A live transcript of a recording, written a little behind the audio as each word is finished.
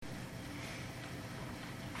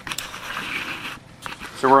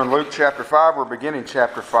So we're in Luke chapter 5. We're beginning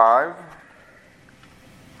chapter 5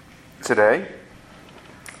 today.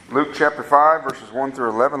 Luke chapter 5, verses 1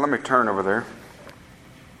 through 11. Let me turn over there.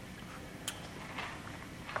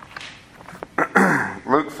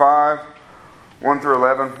 Luke 5, 1 through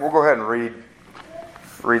 11. We'll go ahead and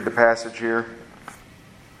read the passage here.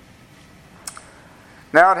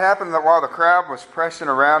 Now it happened that while the crowd was pressing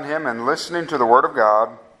around him and listening to the word of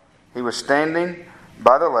God, he was standing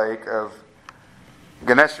by the lake of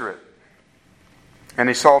Gennesaret. And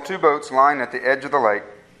he saw two boats lying at the edge of the lake,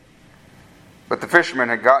 but the fishermen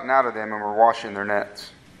had gotten out of them and were washing their nets.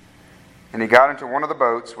 And he got into one of the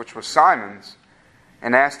boats, which was Simon's,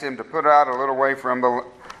 and asked him to put out a little way from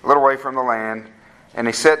the land. And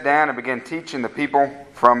he sat down and began teaching the people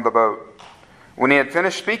from the boat. When he had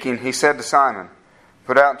finished speaking, he said to Simon,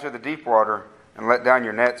 "Put out into the deep water and let down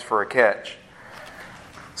your nets for a catch."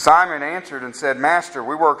 Simon answered and said, "Master,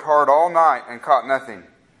 we worked hard all night and caught nothing,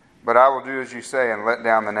 but I will do as you say and let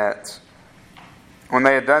down the nets." When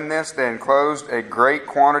they had done this, they enclosed a great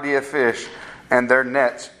quantity of fish, and their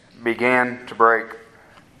nets began to break.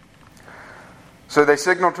 So they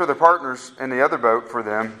signaled to their partners in the other boat for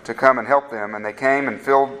them to come and help them, and they came and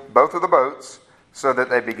filled both of the boats so that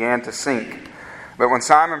they began to sink. But when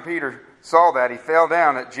Simon Peter saw that, he fell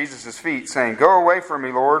down at Jesus' feet, saying, "Go away from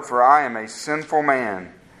me, Lord, for I am a sinful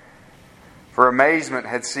man." For amazement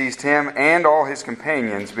had seized him and all his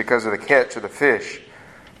companions because of the catch of the fish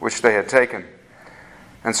which they had taken.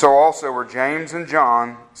 And so also were James and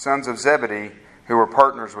John, sons of Zebedee, who were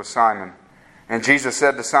partners with Simon. And Jesus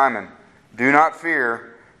said to Simon, "Do not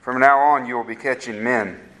fear, from now on you will be catching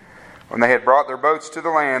men." When they had brought their boats to the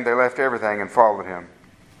land, they left everything and followed him.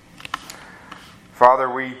 Father,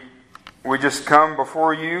 we just come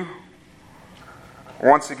before you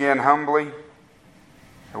once again humbly.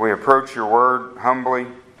 We approach your word humbly.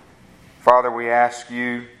 Father, we ask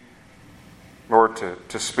you, Lord,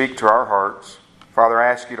 to speak to our hearts. Father, I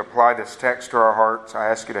ask you to apply this text to our hearts. I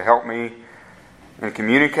ask you to help me in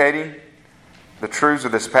communicating the truths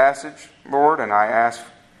of this passage, Lord, and I ask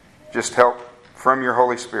just help from your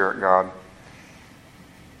Holy Spirit, God.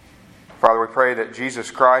 Father, we pray that Jesus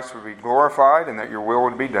Christ would be glorified and that your will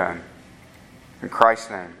would be done. In Christ's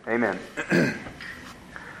name, amen.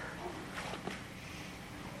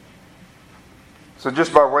 So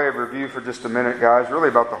just by way of review for just a minute, guys, really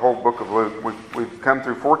about the whole book of Luke. We've come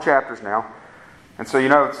through 4 chapters now. And so,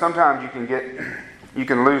 sometimes you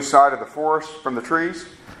can lose sight of the forest from the trees.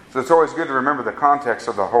 So it's always good to remember the context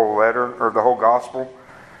of the whole letter, or the whole gospel.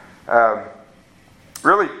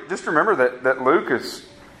 Really, just remember that Luke his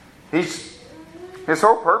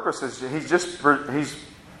whole purpose is he's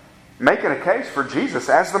making a case for Jesus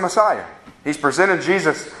as the Messiah. He's presenting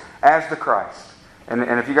Jesus as the Christ. And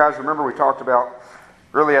if you guys remember, we talked about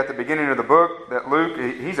really at the beginning of the book that Luke,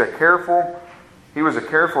 he was a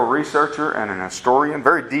careful researcher and an historian,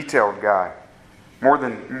 very detailed guy, more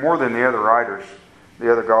than the other writers,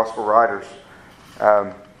 the other gospel writers.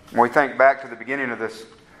 When we think back to the beginning of this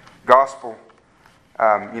gospel,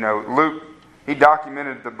 Luke, he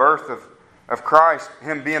documented the birth of Christ,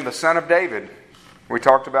 him being the son of David. We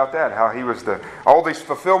talked about that, how he was all these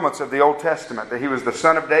fulfillments of the Old Testament, that he was the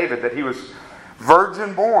son of David, that he was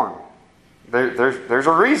virgin born. There's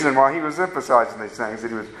a reason why he was emphasizing these things, that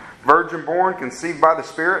he was virgin born, conceived by the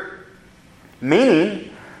Spirit.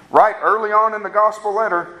 Meaning, right early on in the gospel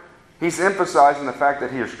letter, he's emphasizing the fact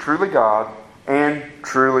that he is truly God and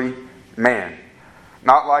truly man.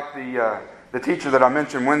 Not like the teacher that I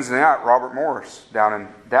mentioned Wednesday night, Robert Morris, down in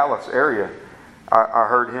Dallas area. I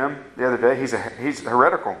heard him the other day. He's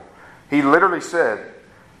heretical. He literally said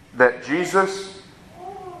that Jesus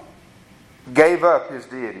gave up his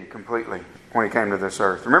deity completely when he came to this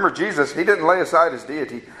earth. Remember, Jesus, he didn't lay aside his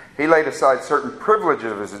deity. He laid aside certain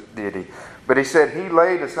privileges of his deity. But he said he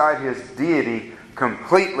laid aside his deity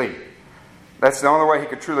completely. That's the only way he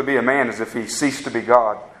could truly be a man, is if he ceased to be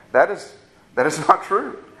God. That is not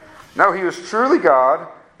true. No, he was truly God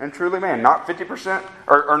and truly man. Not 50%,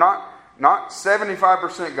 or not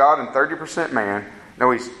 75% God and 30% man.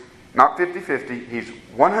 No, he's not 50-50. He's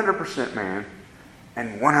 100% man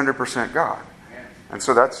and 100% God. And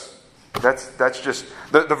so that's just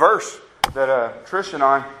the verse that Trish and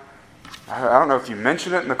I don't know if you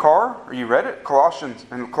mentioned it in the car or you read it, Colossians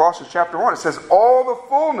chapter 1. It says, all the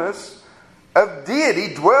fullness of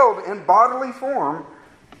deity dwelled in bodily form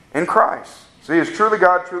in Christ. So he is truly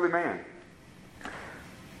God, truly man.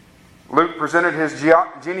 Luke presented his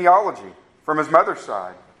genealogy from his mother's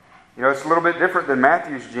side. It's a little bit different than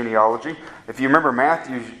Matthew's genealogy. If you remember,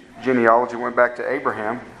 Matthew's genealogy went back to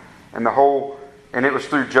Abraham, and it was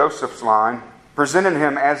through Joseph's line, presenting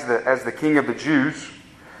him as the king of the Jews.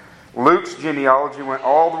 Luke's genealogy went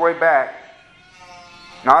all the way back,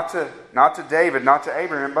 not to David, not to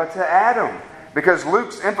Abraham, but to Adam. Because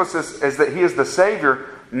Luke's emphasis is that he is the Savior,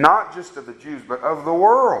 not just of the Jews, but of the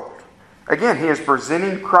world. Again, he is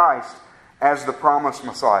presenting Christ as the promised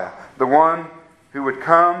Messiah, the one who would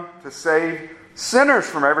come to save sinners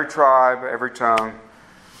from every tribe, every tongue,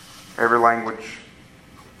 every language.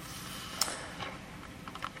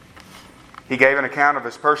 He gave an account of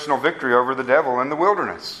his personal victory over the devil in the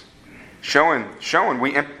wilderness, showing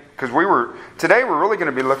because today we're really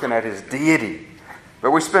going to be looking at his deity.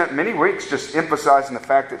 But we spent many weeks just emphasizing the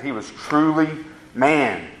fact that he was truly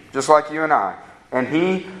man, just like you and I. And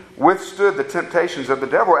he withstood the temptations of the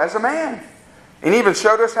devil as a man. And he even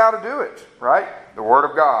showed us how to do it, right? The Word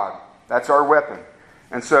of God. That's our weapon.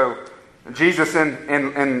 And so, Jesus in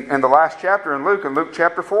the last chapter in Luke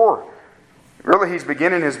chapter 4, really he's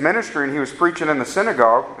beginning his ministry, and he was preaching in the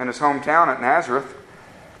synagogue in his hometown at Nazareth.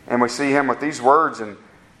 And we see him with these words in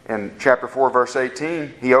chapter 4, verse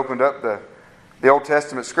 18. He opened up the Old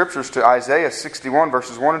Testament scriptures to Isaiah 61,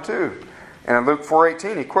 verses 1 and 2. And in Luke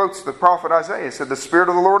 4:18, he quotes the prophet Isaiah. He said, "The Spirit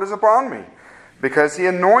of the Lord is upon me, because He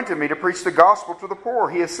anointed me to preach the gospel to the poor.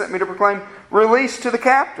 He has sent me to proclaim release to the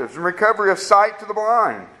captives and recovery of sight to the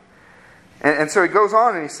blind." And so he goes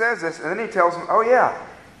on and he says this, and then he tells them, oh yeah,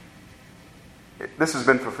 this has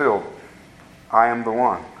been fulfilled. I am the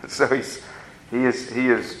one. So he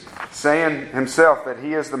is saying himself that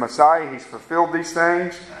he is the Messiah. He's fulfilled these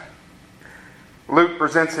things. Luke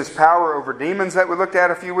presents his power over demons that we looked at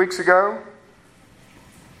a few weeks ago.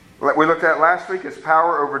 We looked at last week his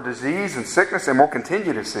power over disease and sickness, and we'll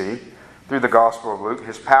continue to see through the Gospel of Luke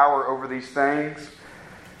his power over these things.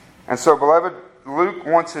 And so, beloved, Luke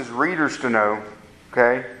wants his readers to know,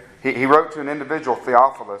 okay? He wrote to an individual,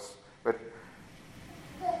 Theophilus, but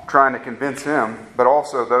trying to convince him, but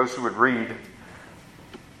also those who would read.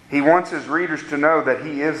 He wants his readers to know that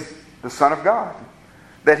he is the Son of God,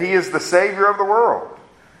 that he is the Savior of the world.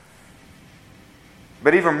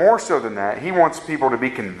 But even more so than that, he wants people to be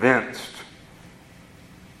convinced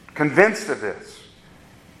of this.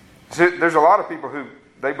 See, there's a lot of people who,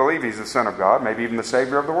 they believe he's the Son of God, maybe even the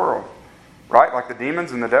Savior of the world. Right? Like the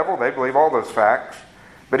demons and the devil, they believe all those facts.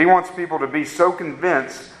 But he wants people to be so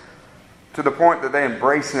convinced to the point that they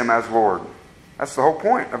embrace him as Lord. That's the whole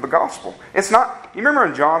point of the gospel. It's not, you remember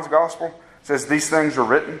in John's gospel, it says these things are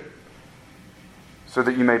written so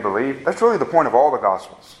that you may believe. That's really the point of all the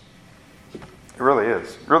gospels. It really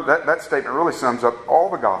is. That statement really sums up all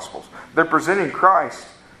the Gospels. They're presenting Christ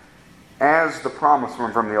as the promised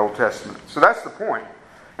one from the Old Testament. So that's the point.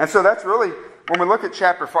 And so that's really, when we look at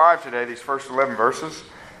chapter 5 today, these first 11 verses,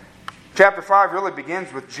 chapter 5 really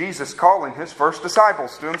begins with Jesus calling his first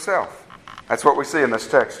disciples to himself. That's what we see in this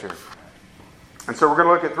text here. And so we're going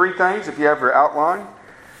to look at three things if you have your outline.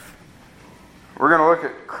 We're going to look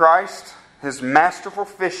at Christ, his masterful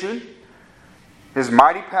fishing, his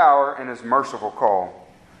mighty power, and his merciful call.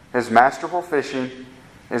 His masterful fishing,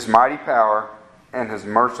 his mighty power, and his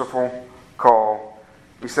merciful call.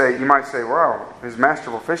 You might say, wow, his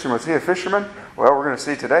masterful fishing, was he a fisherman? Well, we're going to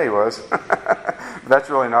see today he was. But that's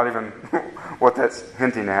really not even what that's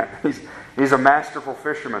hinting at. He's a masterful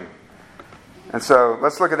fisherman. And so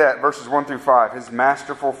let's look at that, verses 1 through 5. His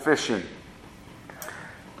masterful fishing.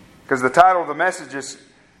 Because the title of the message is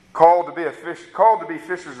called to be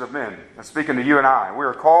fishers of men. I'm speaking to you and I. We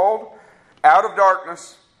are called out of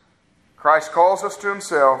darkness. Christ calls us to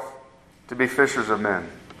himself to be fishers of men.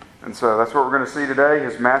 And so that's what we're going to see today,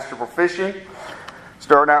 his masterful fishing.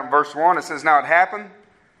 Starting out in verse 1, it says, "Now it happened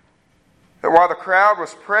that while the crowd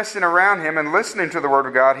was pressing around him and listening to the word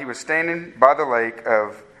of God, he was standing by the lake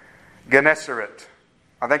of Gennesaret."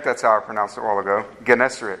 I think that's how I pronounced it a while ago.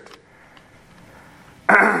 Gennesaret.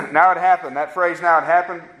 Now it happened. That phrase, now it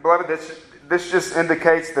happened, beloved, this just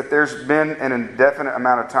indicates that there's been an indefinite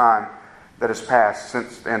amount of time that has passed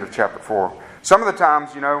since the end of chapter 4. Some of the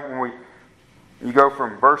times, when you go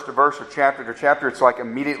from verse to verse or chapter to chapter, it's like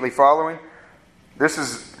immediately following. This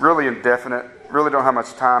is really indefinite. Really don't know how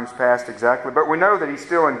much time's passed exactly. But we know that he's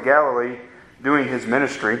still in Galilee doing his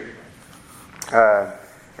ministry.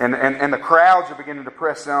 And the crowds are beginning to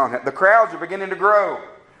press on. The crowds are beginning to grow.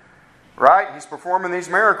 Right? He's performing these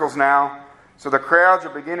miracles now. So the crowds are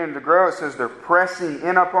beginning to grow. It says they're pressing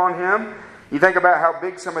in upon him. You think about how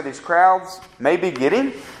big some of these crowds may be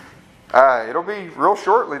getting. It'll be real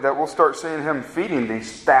shortly that we'll start seeing him feeding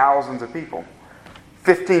these thousands of people.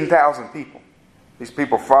 15,000 people. These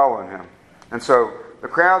people following him. And so the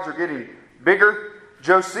crowds are getting bigger.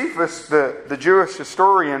 Josephus, the Jewish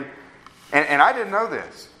historian, and I didn't know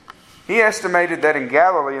this, he estimated that in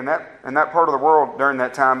Galilee, in that part of the world during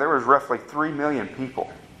that time, there was roughly 3 million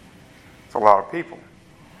people. It's a lot of people.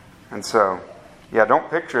 And so, yeah, don't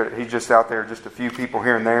picture it. He's just out there, just a few people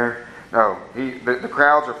here and there. No, the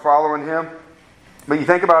crowds are following him. But you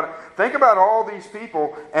think about it. Think about all these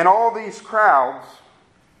people and all these crowds.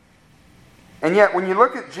 And yet, when you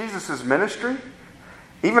look at Jesus' ministry,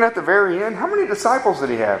 even at the very end, how many disciples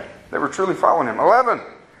did he have that were truly following him? 11.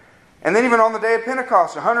 And then even on the day of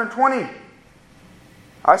Pentecost, 120.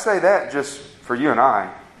 I say that just for you and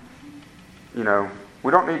I. You know,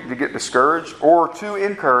 we don't need to get discouraged or too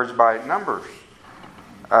encouraged by numbers.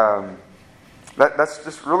 That's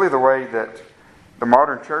just really the way that the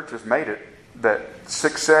modern church has made it, that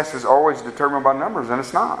success is always determined by numbers, and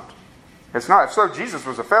it's not. It's not. If so, Jesus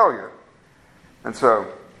was a failure. And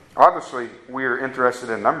so, obviously, we're interested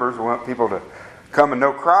in numbers. We want people to come and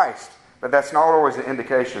know Christ. But that's not always an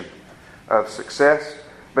indication of success.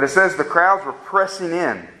 But it says the crowds were pressing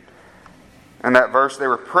in. In that verse, they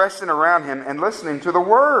were pressing around him and listening to the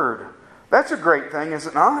Word. That's a great thing, is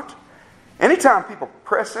it not? Anytime people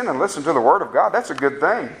press in and listen to the Word of God, that's a good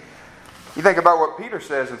thing. You think about what Peter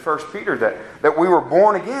says in 1 Peter, that we were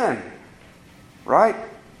born again. Right?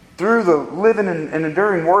 Through the living and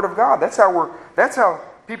enduring Word of God. That's how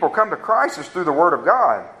people come to Christ, is through the Word of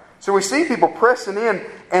God. So we see people pressing in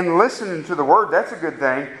and listening to the Word. That's a good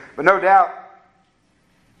thing. But no doubt,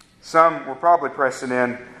 some were probably pressing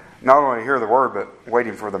in not only to hear the Word, but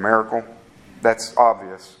waiting for the miracle. That's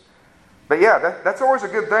obvious. But yeah, that's always a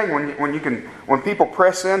good thing when people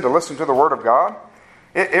press in to listen to the Word of God.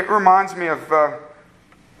 It reminds me of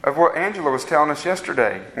what Angela was telling us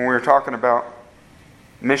yesterday when we were talking about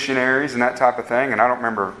missionaries and that type of thing. And I don't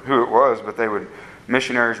remember who it was, but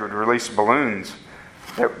missionaries would release balloons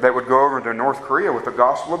that would go over to North Korea with the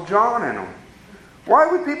Gospel of John in them. Why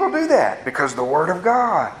would people do that? Because the Word of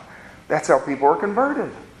God. That's how people are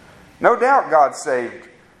converted. No doubt God saved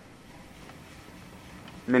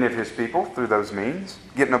many of His people through those means,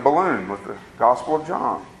 getting a balloon with the Gospel of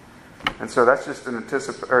John. And so that's just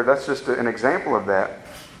an example of that.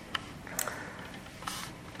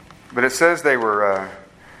 But it says they were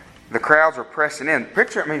the crowds were pressing in.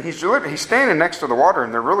 Picture, he's standing next to the water,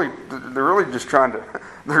 and they're really just trying to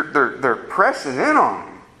they're pressing in on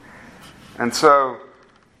him. And so,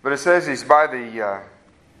 but it says he's by the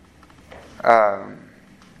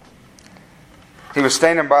he was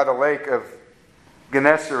standing by the lake of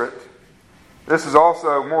Gennesaret. This is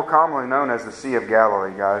also more commonly known as the Sea of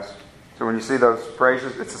Galilee, guys. So when you see those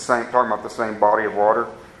phrases, it's the same, talking about the same body of water.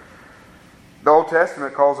 The Old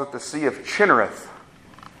Testament calls it the Sea of Chinnereth.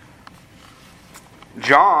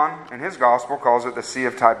 John, in his Gospel, calls it the Sea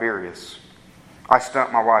of Tiberias. I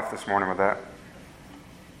stumped my wife this morning with that.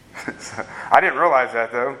 I didn't realize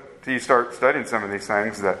that, though, until you start studying some of these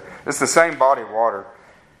things, that it's the same body of water.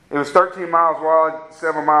 It was 13 miles wide,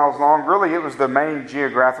 7 miles long. Really, it was the main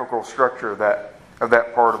geographical structure of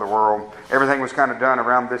that part of the world. Everything was kind of done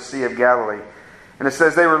around this Sea of Galilee. And it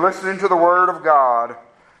says they were listening to the Word of God.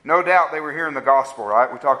 No doubt they were hearing the gospel,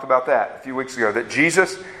 right? We talked about that a few weeks ago. That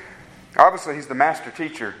Jesus, obviously He's the master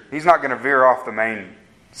teacher. He's not going to veer off the main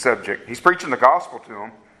subject. He's preaching the gospel to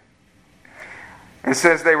them. And it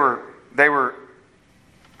says they were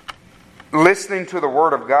listening to the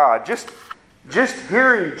Word of God. Just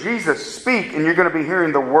hearing Jesus speak, and you're going to be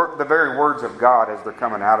hearing the very words of God as they're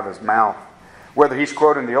coming out of His mouth. Whether He's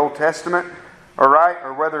quoting the Old Testament, all right,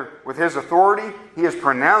 or whether with His authority He is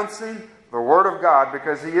pronouncing the Word of God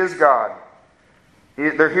because He is God.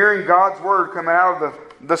 They're hearing God's Word coming out of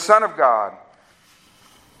the Son of God.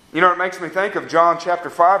 You know, it makes me think of John chapter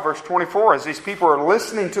 5, verse 24, as these people are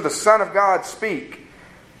listening to the Son of God speak.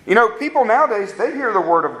 You know, people nowadays, they hear the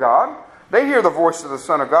Word of God. They hear the voice of the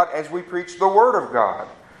Son of God as we preach the Word of God.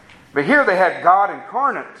 But here they had God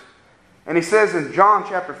incarnate. And He says in John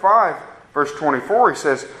chapter 5, verse 24, He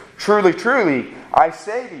says, "Truly, truly, I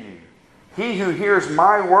say to you, he who hears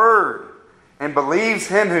my word and believes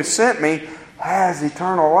Him who sent me has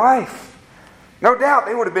eternal life." No doubt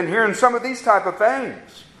they would have been hearing some of these type of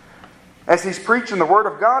things as He's preaching the Word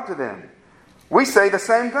of God to them. We say the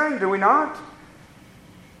same thing, do we not?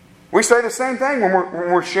 We say the same thing when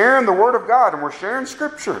we're sharing the Word of God and we're sharing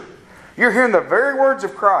Scripture. You're hearing the very words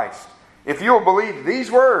of Christ. If you will believe these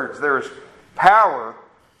words, there is power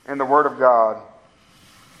in the Word of God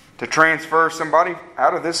to transfer somebody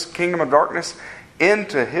out of this kingdom of darkness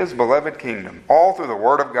into His beloved kingdom, all through the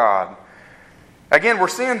Word of God. Again, we're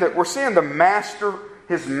seeing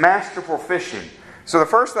His masterful fishing. So the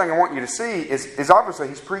first thing I want you to see is obviously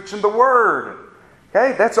He's preaching the Word.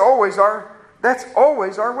 Okay, that's always our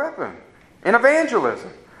weapon in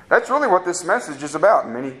evangelism. That's really what this message is about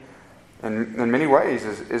in many ways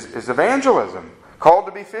is evangelism. Called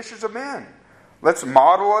to be fishers of men. Let's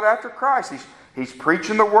model it after Christ. He's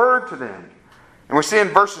preaching the Word to them. And we see in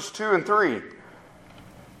verses 2 and 3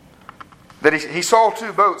 that he saw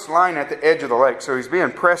two boats lying at the edge of the lake. So he's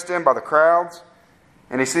being pressed in by the crowds.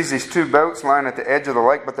 And he sees these two boats lying at the edge of the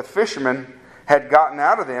lake. But the fishermen had gotten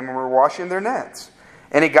out of them and were washing their nets.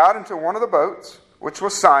 And he got into one of the boats, which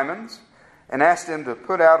was Simon's, and asked him to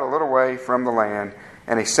put out a little way from the land.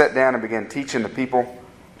 And he sat down and began teaching the people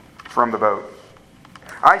from the boat.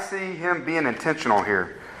 I see him being intentional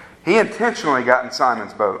here. He intentionally got in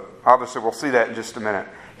Simon's boat. Obviously, we'll see that in just a minute.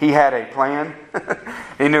 He had a plan.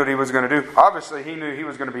 He knew what he was going to do. Obviously, he knew he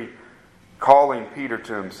was going to be calling Peter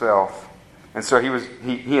to himself. And so I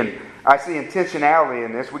see intentionality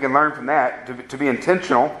in this. We can learn from that to be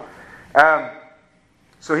intentional.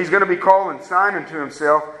 So he's going to be calling Simon to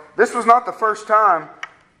himself. This was not the first time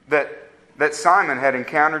that Simon had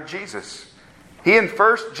encountered Jesus.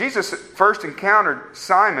 Jesus first encountered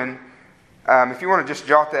Simon. If you want to just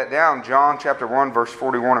jot that down, John chapter 1, verse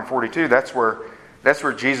 41 and 42, that's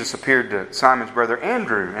where Jesus appeared to Simon's brother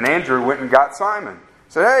Andrew. And Andrew went and got Simon.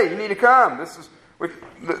 Said, hey, you need to come. This is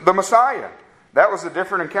the Messiah. That was a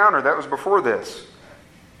different encounter. That was before this.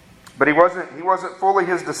 But he wasn't fully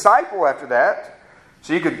his disciple after that.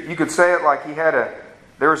 So you could say it like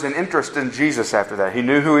there was an interest in Jesus after that. He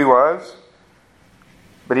knew who he was,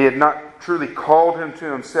 but he had not truly called him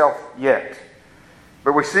to himself yet.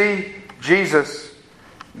 But we see Jesus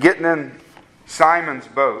getting in Simon's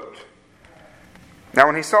boat. Now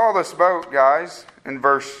when he saw this boat, guys, in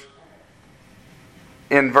verse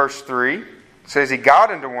 3, it says he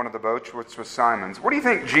got into one of the boats, which was Simon's. What do you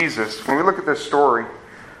think Jesus, when we look at this story,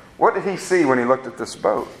 what did he see when he looked at this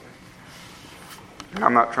boat?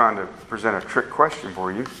 I'm not trying to present a trick question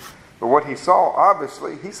for you, but what he saw,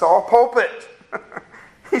 obviously, he saw a pulpit.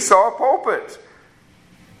 He saw a pulpit.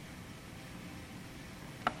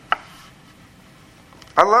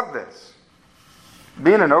 I love this.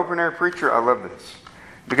 Being an open-air preacher, I love this.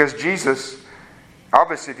 Because Jesus,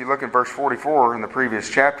 obviously if you look in verse 44 in the previous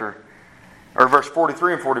chapter, or verse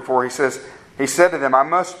 43 and 44, he said to them, I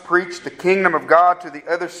must preach the kingdom of God to the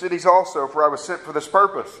other cities also, for I was sent for this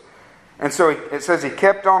purpose. And so it says he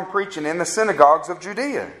kept on preaching in the synagogues of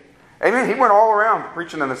Judea. Amen. He went all around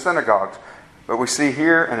preaching in the synagogues. But we see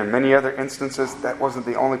here and in many other instances, that wasn't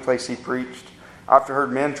the only place he preached. I've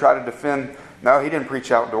heard men try to defend, no, he didn't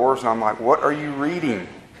preach outdoors. And I'm like, what are you reading?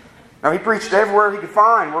 No, he preached everywhere he could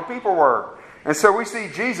find, where people were. And so we see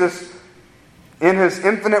Jesus, in his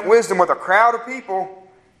infinite wisdom, with a crowd of people,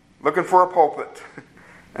 looking for a pulpit.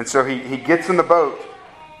 And so he gets in the boat.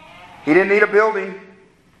 He didn't need a building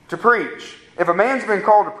to preach. If a man's been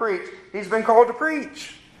called to preach, he's been called to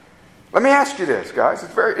preach. Let me ask you this, guys.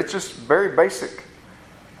 It's just very basic.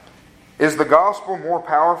 Is the gospel more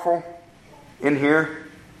powerful in here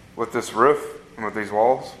with this roof and with these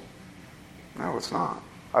walls? No, it's not.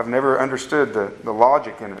 I've never understood the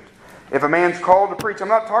logic in it. If a man's called to preach, I'm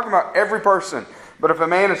not talking about every person, but if a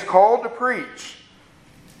man is called to preach,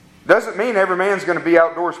 doesn't mean every man's going to be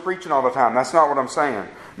outdoors preaching all the time. That's not what I'm saying.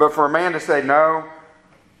 But for a man to say, no,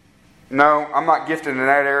 I'm not gifted in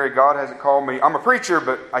that area. God hasn't called me. I'm a preacher,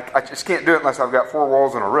 but I just can't do it unless I've got 4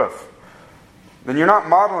 walls and a roof. Then you're not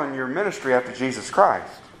modeling your ministry after Jesus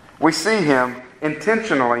Christ. We see him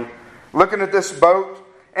intentionally looking at this boat,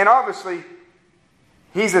 and obviously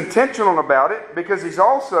he's intentional about it because he's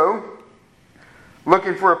also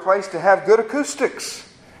looking for a place to have good acoustics.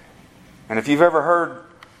 And if you've ever heard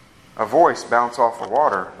a voice bounce off the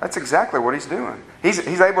water, that's exactly what he's doing.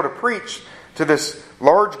 He's able to preach to this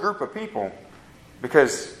large group of people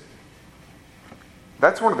because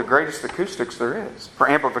that's one of the greatest acoustics there is for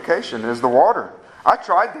amplification is the water. I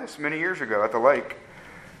tried this many years ago at the lake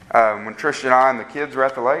when Trish and I and the kids were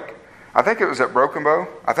at the lake. I think it was at Broken Bow,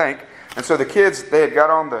 And so the kids, they had got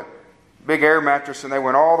on the big air mattress and they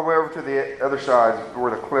went all the way over to the other side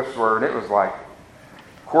where the cliffs were, and it was like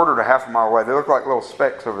a quarter to half a mile away. They looked like little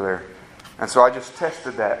specks over there. And so I just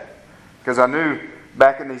tested that because I knew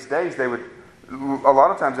back in these days a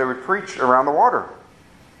lot of times they would preach around the water.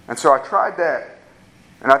 And so I tried that.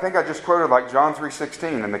 And I think I just quoted like John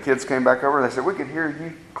 3:16, and the kids came back over and they said, we could hear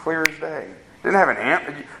you clear as day. Didn't have an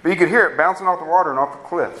amp, but you could hear it bouncing off the water and off the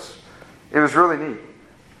cliffs. It was really neat.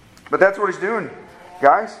 But that's what he's doing,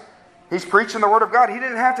 guys. He's preaching the Word of God. He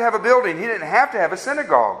didn't have to have a building. He didn't have to have a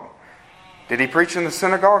synagogue. Did he preach in the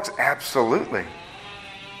synagogues? Absolutely.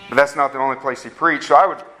 But that's not the only place he preached. So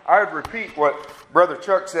I would repeat what Brother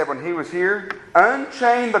Chuck said when he was here.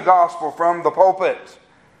 Unchain the gospel from the pulpit.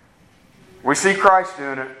 We see Christ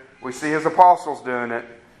doing it. We see his apostles doing it.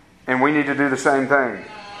 And we need to do the same thing.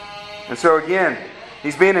 And so again,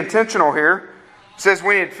 he's being intentional here. It says,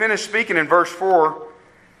 when he had finished speaking in verse 4,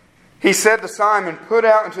 he said to Simon, put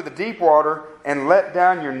out into the deep water and let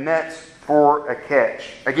down your nets for a catch.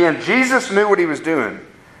 Again, Jesus knew what he was doing.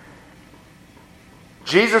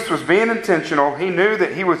 Jesus was being intentional. He knew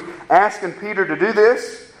that he was asking Peter to do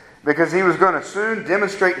this because he was going to soon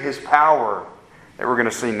demonstrate his power that we're going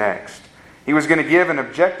to see next. He was going to give an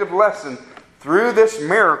objective lesson through this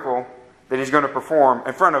miracle that he's going to perform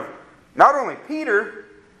in front of not only Peter,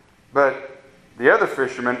 but the other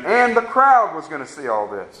fishermen, and the crowd was going to see all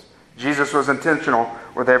this. Jesus was intentional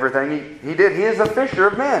with everything he did. He is a fisher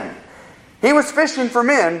of men. He was fishing for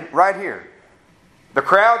men right here. The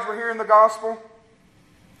crowds were hearing the gospel.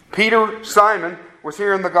 Peter, Simon, was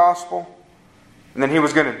hearing the gospel. And then he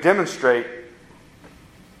was going to demonstrate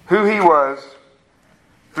who he was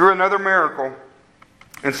through another miracle.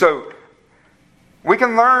 And so, we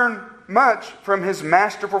can learn much from his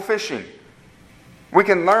masterful fishing. We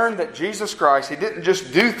can learn that Jesus Christ, he didn't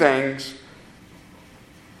just do things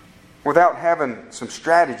without having some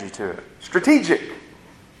strategy to it. Strategic.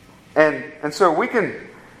 And so we can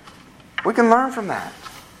learn from that.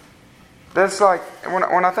 That's like,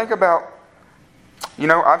 when I think about,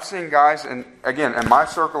 I've seen guys, and again, in my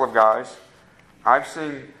circle of guys, I've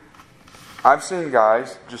seen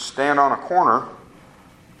guys just stand on a corner,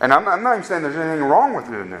 and I'm not even saying there's anything wrong with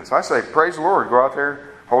doing this. I say, praise the Lord, go out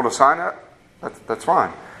there, hold a sign up, that's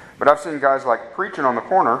fine. But I've seen guys like preaching on the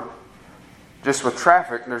corner, just with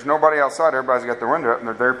traffic, and there's nobody outside, everybody's got their window up, and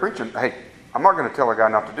they're there preaching. Hey, I'm not going to tell a guy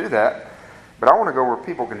not to do that, but I want to go where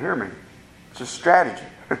people can hear me. It's just strategy.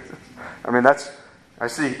 I mean, I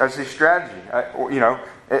see strategy.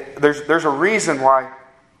 There's a reason why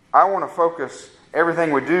I want to focus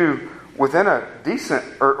everything we do within a decent,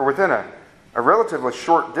 or within a relatively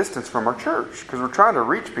short distance from our church, because we're trying to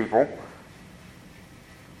reach people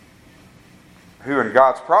who, in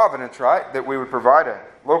God's providence, right, that we would provide a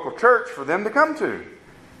local church for them to come to.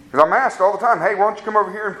 Because I'm asked all the time, hey, why don't you come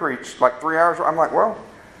over here and preach like 3 hours? I'm like, well,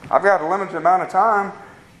 I've got a limited amount of time,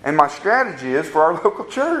 and my strategy is for our local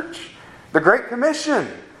church, the Great Commission,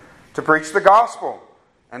 to preach the gospel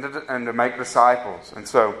and to make disciples. And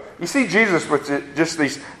so, you see Jesus with just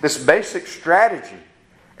this basic strategy.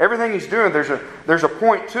 Everything he's doing, there's a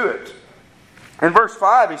point to it. In verse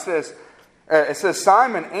 5, it says,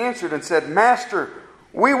 Simon answered and said, Master,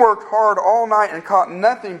 we worked hard all night and caught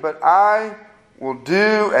nothing, but I will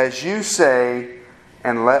do as you say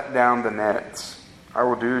and let down the nets. I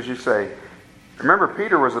will do as you say. Remember,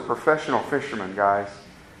 Peter was a professional fisherman, guys.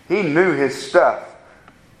 He knew his stuff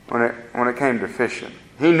when it came to fishing.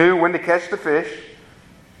 He knew when to catch the fish.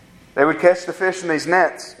 They would catch the fish in these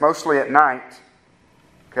nets, mostly at night.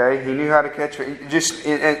 Okay, he knew how to catch it.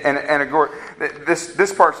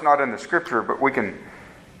 This part's not in the scripture, but we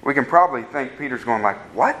can probably think Peter's going like,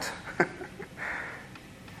 what?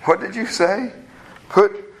 What did you say?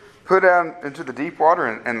 Put out into the deep water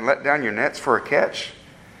and let down your nets for a catch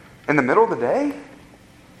in the middle of the day?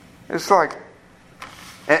 It's like,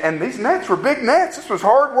 and these nets were big nets. This was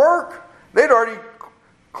hard work. They'd already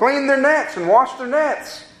cleaned their nets and washed their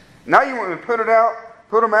nets. Now you want me to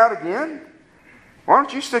put them out again? Why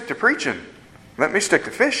don't you stick to preaching? Let me stick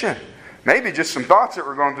to fishing. Maybe just some thoughts that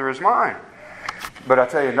were going through his mind. But I'll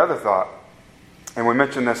tell you another thought. And we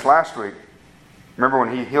mentioned this last week. Remember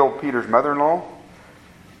when he healed Peter's mother-in-law?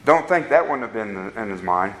 Don't think that wouldn't have been in his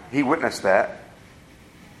mind. He witnessed that.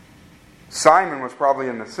 Simon was probably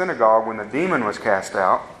in the synagogue when the demon was cast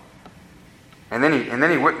out. And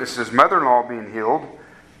then he witnessed his mother-in-law being healed.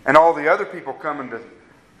 And all the other people coming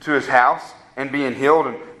to his house and being healed,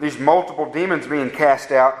 and these multiple demons being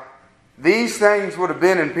cast out. These things would have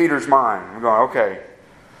been in Peter's mind. I'm going, okay.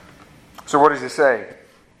 So what does he say?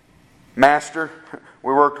 Master,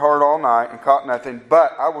 we worked hard all night and caught nothing,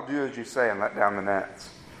 but I will do as you say and let down the nets.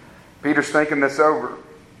 Peter's thinking this over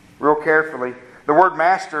real carefully. The word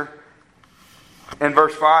master, in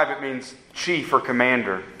verse 5, it means chief or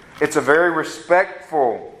commander. It's a very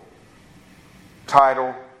respectful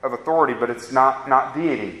title of authority, but it's not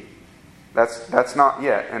deity. That's not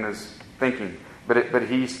yet in his thinking. But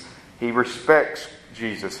he respects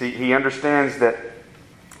Jesus. He understands that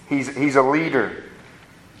he's a leader.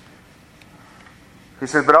 He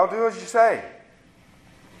said, but I'll do as you say.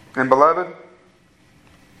 And beloved,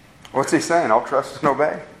 what's he saying? I'll trust and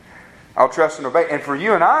obey. I'll trust and obey. And for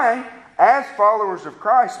you and I, as followers of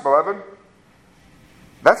Christ, beloved,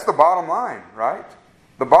 that's the bottom line, right?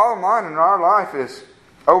 The bottom line in our life is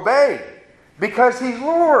obey. Because He's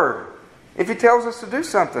Lord. If He tells us to do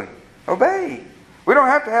something, obey. We don't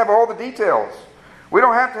have to have all the details. We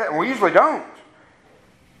usually don't.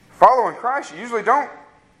 Following Christ, you usually don't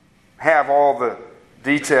have all the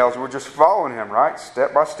details. We're just following Him, right?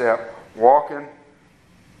 Step by step, walking.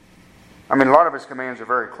 I mean, a lot of His commands are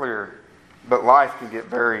very clear, but life can get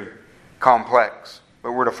very complex.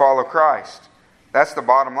 But we're to follow Christ. That's the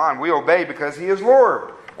bottom line. We obey because He is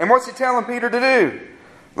Lord. And what's He telling Peter to do?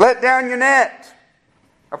 Let down your net.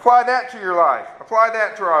 Apply that to your life. Apply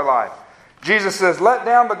that to our life. Jesus says, let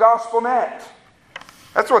down the gospel net.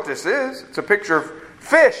 That's what this is. It's a picture of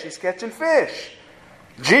fish. He's catching fish.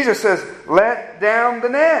 Jesus says, let down the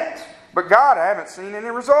net. But God, I haven't seen any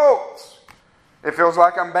results. It feels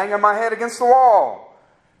like I'm banging my head against the wall.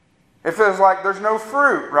 It feels like there's no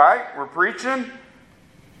fruit, right? We're preaching,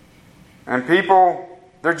 and people,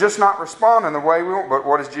 they're just not responding the way we want. But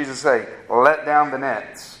what does Jesus say? Let down the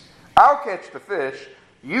nets. I'll catch the fish.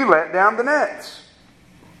 You let down the nets.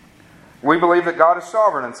 We believe that God is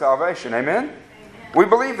sovereign in salvation. Amen? Amen. We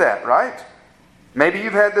believe that, right? Maybe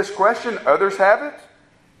you've had this question. Others haven't.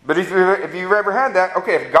 But if you've ever had that,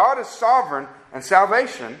 okay, if God is sovereign in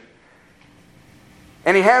salvation,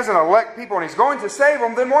 and He has an elect people, and He's going to save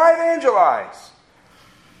them, then why evangelize?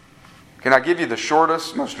 Can I give you the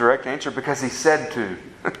shortest, most direct answer? Because He said to.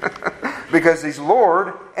 Because He's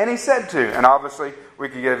Lord, and He said to. And obviously, we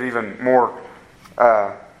could give even more...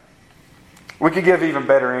 we could give even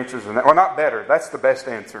better answers than that. Well, not better. That's the best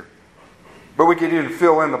answer. But we could even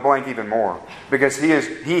fill in the blank even more. Because He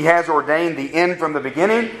has ordained the end from the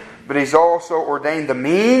beginning, but He's also ordained the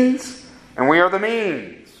means, and we are the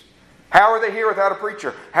means. How are they here without a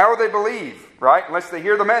preacher? How will they believe, right? Unless they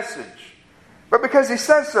hear the message. But because He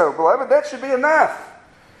says so, beloved, that should be enough.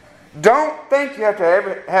 Don't think you have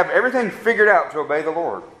to have everything figured out to obey the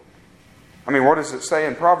Lord. I mean, what does it say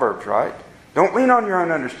in Proverbs, right? Don't lean on your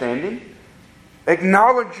own understanding.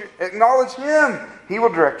 Acknowledge Him. He will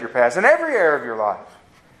direct your paths in every area of your life.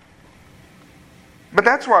 But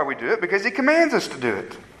that's why we do it, because He commands us to do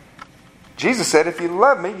it. Jesus said, if you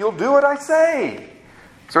love me, you'll do what I say.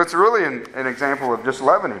 So it's really an example of just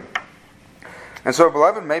loving Him. And so,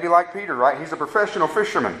 beloved, maybe like Peter, right? He's a professional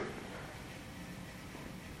fisherman.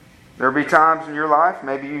 There'll be times in your life,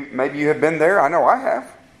 maybe you have been there. I know I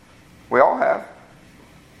have. We all have.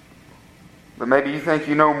 But maybe you think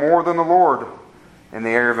you know more than the Lord in the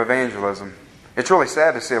area of evangelism. It's really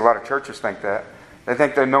sad to see a lot of churches think that. They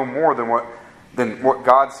think they know more than what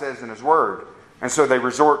God says in His Word. And so they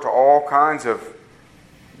resort to all kinds of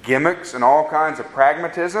gimmicks and all kinds of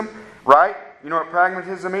pragmatism, right? You know what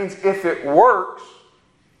pragmatism means? If it works,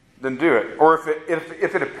 then do it. Or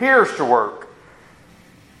if it appears to work.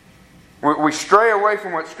 We stray away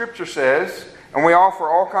from what Scripture says, and we offer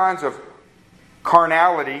all kinds of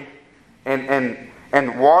carnality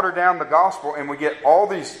and water down the gospel, and we get all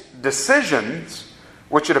these decisions,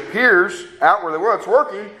 which it appears outwardly, well, it's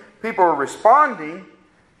working. People are responding,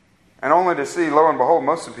 and only to see, lo and behold,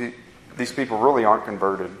 most of these people really aren't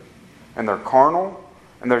converted. And they're carnal,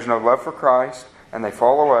 and there's no love for Christ, and they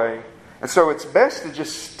fall away. And so it's best to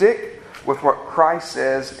just stick with what Christ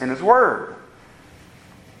says in His Word,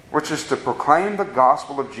 which is to proclaim the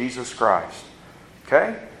gospel of Jesus Christ.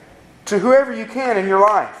 Okay? To whoever you can in your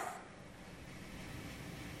life.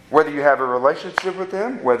 Whether you have a relationship with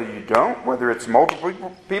Him, whether you don't, whether it's multiple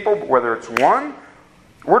people, whether it's one,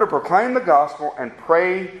 we're to proclaim the gospel and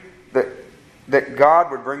pray that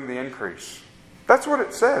God would bring the increase. That's what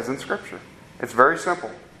it says in Scripture. It's very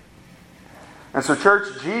simple. And so,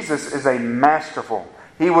 church, Jesus is a masterful.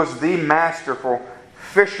 He was the masterful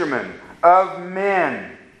fisherman of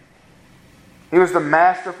men. He was the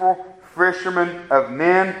masterful fisherman of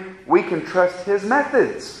men. We can trust His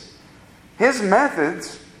methods. His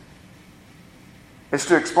methods is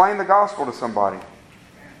to explain the gospel to somebody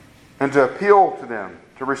and to appeal to them,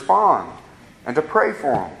 to respond, and to pray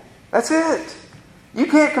for them. That's it. You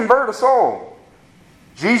can't convert a soul.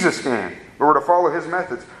 Jesus can. But we're to follow His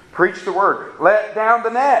methods. Preach the Word. Let down the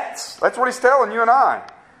nets. That's what He's telling you and I.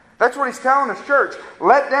 That's what He's telling His church.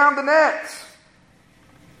 Let down the nets.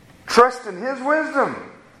 Trust in His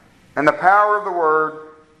wisdom and the power of the Word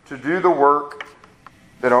to do the work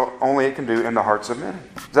that only it can do in the hearts of men.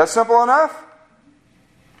 Is that simple enough?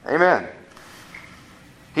 Amen.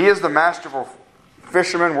 He is the masterful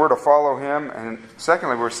fisherman. We're to follow Him. And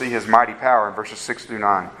secondly, we'll see His mighty power in verses 6 through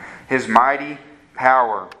 9. His mighty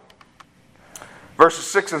power. Verses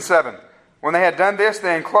 6 and 7. When they had done this,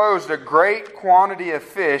 they enclosed a great quantity of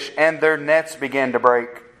fish, and their nets began to break.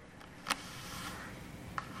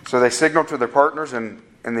 So they signaled to their partners in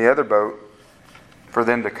the other boat for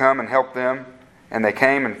them to come and help them. And they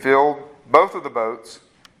came and filled both of the boats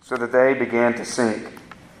so that they began to sink.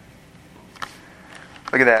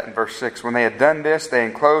 Look at that in verse 6. When they had done this, they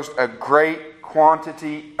enclosed a great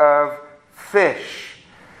quantity of fish.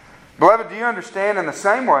 Beloved, do you understand? In the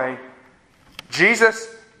same way,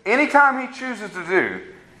 Jesus, anytime He chooses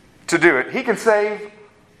to do it, He can save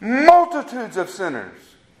multitudes of sinners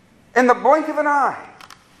in the blink of an eye.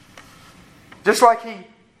 Just like He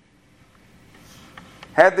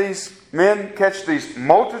had these men catch these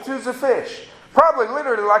multitudes of fish, probably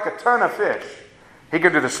literally like a ton of fish. He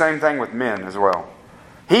could do the same thing with men as well.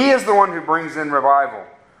 He is the one who brings in revival.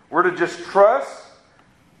 We're to just trust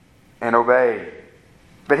and obey.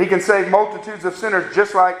 But He can save multitudes of sinners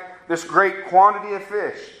just like this great quantity of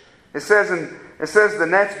fish. It says the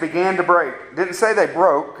nets began to break. It didn't say they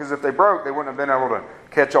broke, because if they broke, they wouldn't have been able to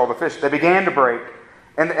catch all the fish. They began to break,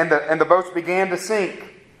 and the boats began to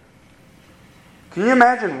sink. Can you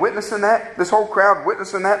imagine witnessing that? This whole crowd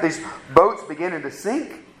witnessing that? These boats beginning to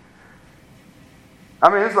sink? I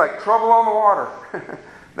mean, it's like trouble on the water.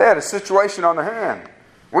 They had a situation on their hand.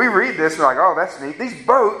 We read this and we're like, oh, that's neat. These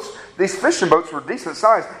boats, these fishing boats were decent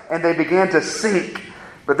size, and they began to sink.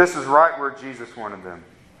 But this is right where Jesus wanted them.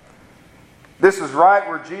 This is right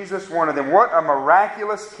where Jesus wanted them. What a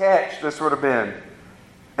miraculous catch this would have been.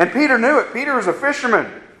 And Peter knew it. Peter was a fisherman.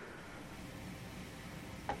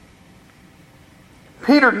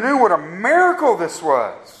 Peter knew what a miracle this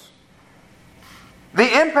was.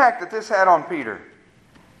 The impact that this had on Peter.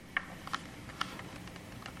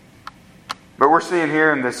 But we're seeing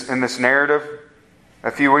here in this narrative,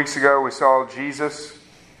 a few weeks ago we saw Jesus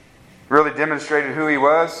really demonstrated who He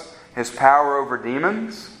was, His power over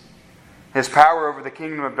demons, His power over the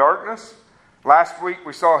kingdom of darkness. Last week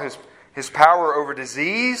we saw His power over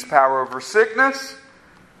disease, power over sickness.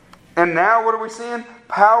 And now what are we seeing?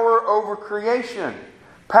 Power over creation.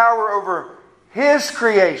 Power over His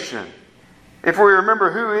creation. If we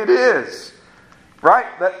remember who it is. Right?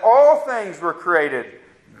 That all things were created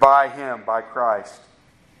by Him, by Christ.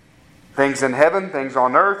 Things in heaven, things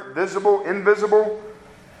on earth, visible, invisible,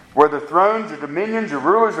 whether thrones or dominions or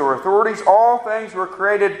rulers or authorities, all things were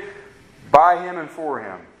created by Him and for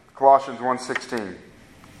Him. Colossians 1:16.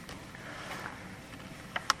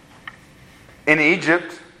 In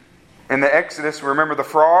Egypt, in the Exodus, remember the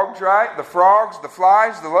frogs, right? The frogs, the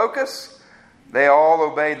flies, the locusts, they all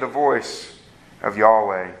obeyed the voice of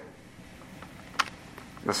Yahweh.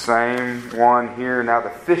 The same one here. Now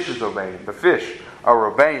the fish is obeying. The fish are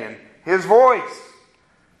obeying His voice.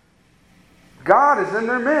 God is in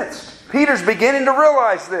their midst. Peter's beginning to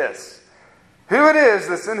realize this. Who it is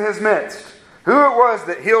that's in his midst. Who it was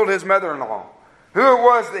that healed his mother-in-law. Who it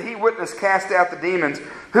was that he witnessed cast out the demons.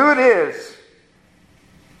 Who it is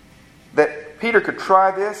that Peter could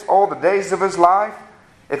try this all the days of his life.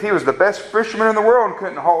 If he was the best fisherman in the world and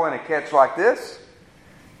couldn't haul in a catch like this.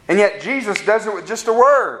 And yet Jesus does it with just a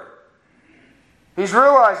word. He's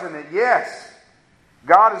realizing that yes,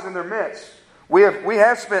 God is in their midst. We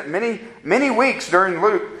have spent many weeks during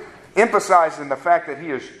Luke emphasizing the fact that he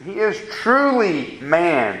is truly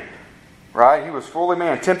man. Right? He was fully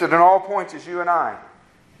man, tempted in all points as you and I.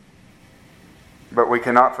 But we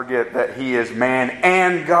cannot forget that He is man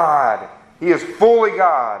and God. He is fully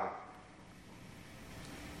God.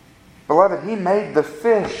 Beloved, He made the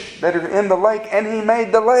fish that are in the lake, and He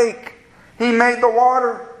made the lake. He made the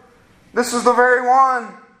water. This is the very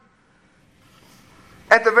one.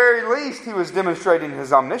 At the very least, He was demonstrating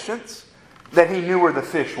His omniscience, that He knew where the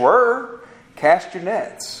fish were. Cast your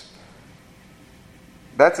nets.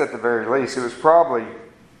 That's at the very least. It was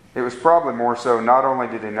probably more so, not only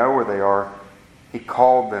did He know where they are, He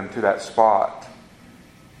called them to that spot.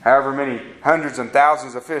 However many hundreds and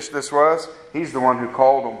thousands of fish this was, He's the one who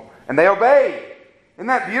called them. And they obeyed. Isn't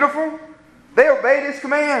that beautiful? They obeyed His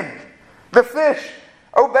command. The fish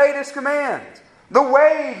obeyed His command. The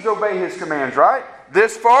waves obey His commands, right?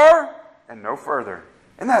 This far and no further.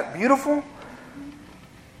 Isn't that beautiful?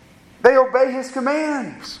 They obey His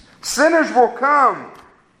commands. Sinners will come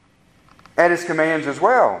at His commands as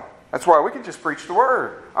well. That's why we can just preach the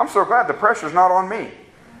Word. I'm so glad the pressure's not on me.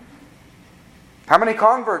 How many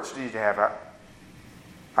converts do you have?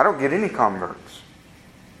 I don't get any converts.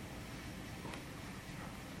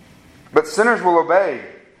 But sinners will obey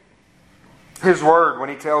His Word when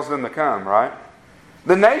He tells them to come, right?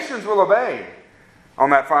 The nations will obey on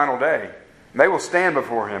that final day. They will stand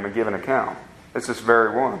before Him and give an account. It's this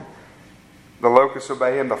very one. The locusts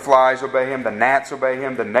obey Him. The flies obey Him. The gnats obey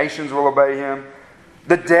Him. The nations will obey Him.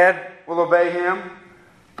 The dead will obey Him.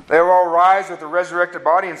 They will all rise with the resurrected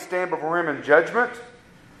body and stand before Him in judgment.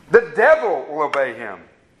 The devil will obey Him.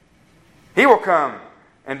 He will come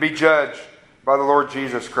and be judged by the Lord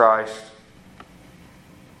Jesus Christ.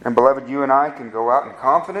 And beloved, you and I can go out in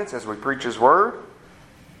confidence as we preach His Word,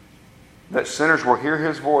 that sinners will hear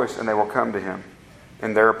His voice and they will come to Him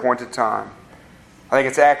in their appointed time. I think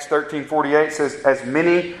it's Acts 13:48 says, as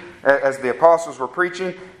many as the apostles were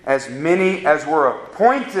preaching, as many as were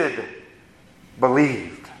appointed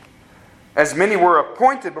believed. As many were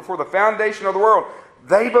appointed before the foundation of the world,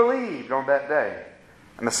 they believed on that day.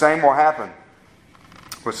 And the same will happen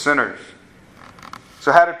with sinners.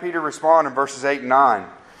 So how did Peter respond in verses 8 and 9?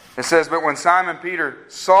 It says, but when Simon Peter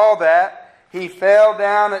saw that, he fell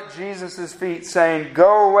down at Jesus' feet, saying,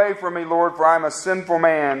 go away from me, Lord, for I am a sinful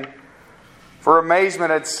man. For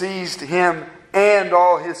amazement had seized him and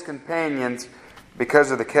all his companions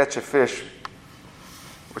because of the catch of fish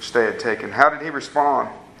which they had taken. How did he respond?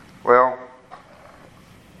 Well,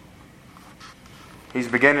 he's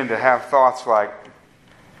beginning to have thoughts like,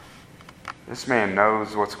 this man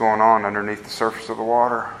knows what's going on underneath the surface of the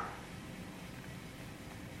water.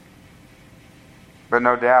 But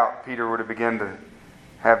no doubt, Peter would have begun to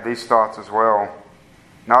have these thoughts as well.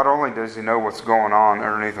 Not only does he know what's going on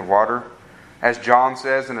underneath the water, as John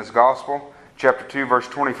says in his Gospel, chapter 2, verse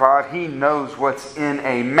 25, he knows what's in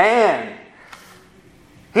a man.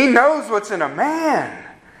 He knows what's in a man.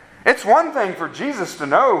 It's one thing for Jesus to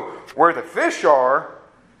know where the fish are,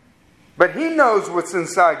 but He knows what's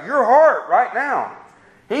inside your heart right now.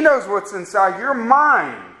 He knows what's inside your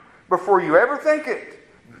mind before you ever think it,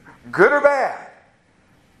 good or bad.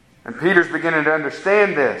 And Peter's beginning to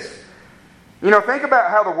understand this. You know, think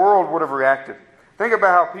about how the world would have reacted. Think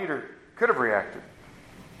about how Peter could have reacted.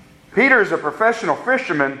 Peter is a professional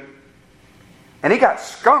fisherman, and he got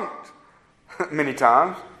skunked many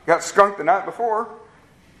times. Got skunked the night before.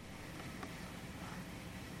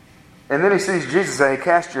 And then he sees Jesus say, hey,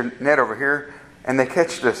 cast your net over here. And they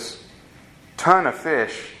catch this ton of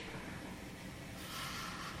fish.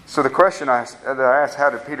 So the question that I asked, how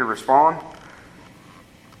did Peter respond?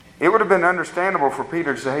 It would have been understandable for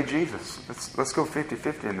Peter to say, hey, Jesus, let's go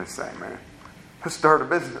 50-50 in this thing, man. Let's start a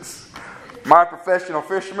business. My professional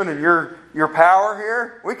fisherman and your power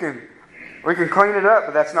here, we can clean it up.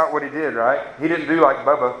 But that's not what he did, right? He didn't do like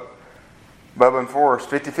Bubba and Forrest,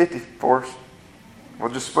 50-50 Forrest. We'll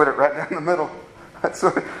just split it right down the middle. That's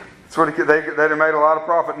what they'd have made a lot of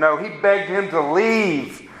profit. No, he begged him to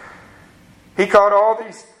leave. He caught all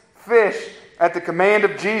these fish at the command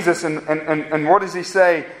of Jesus. And what does he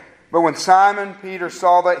say? But when Simon Peter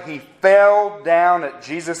saw that, he fell down at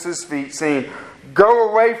Jesus' feet, saying, go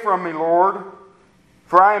away from me, Lord,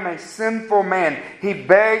 for I am a sinful man. He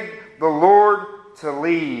begged the Lord to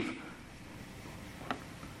leave.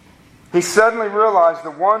 He suddenly realized the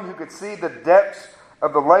one who could see the depths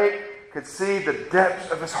of the lake could see the depths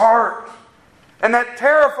of his heart. And that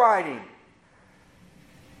terrified him.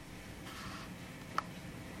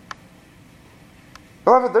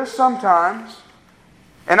 Beloved, there's sometimes,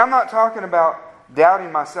 and I'm not talking about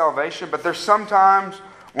doubting my salvation, but there's sometimes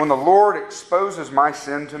when the Lord exposes my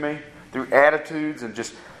sin to me through attitudes and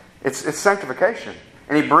just, it's sanctification.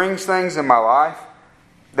 And He brings things in my life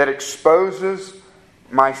that exposes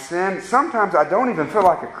my sin. Sometimes I don't even feel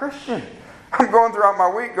like a Christian. I'm going throughout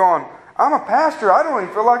my week going, I'm a pastor. I don't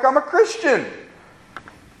even feel like I'm a Christian.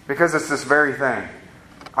 Because it's this very thing.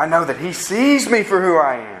 I know that He sees me for who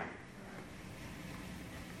I am.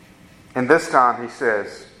 And this time He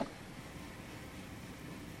says,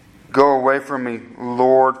 go away from me,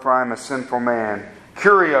 Lord, for I am a sinful man.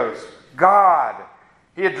 Kurios, God.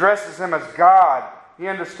 He addresses Him as God. He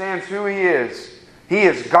understands who He is. He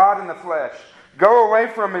is God in the flesh. Go away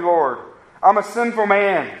from me, Lord. I'm a sinful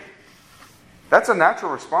man. That's a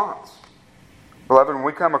natural response. Beloved, when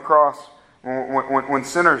we come across, when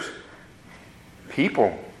sinners,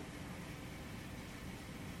 people,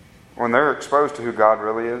 when they're exposed to who God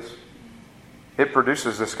really is, it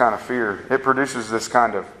produces this kind of fear. It produces this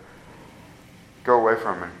kind of, go away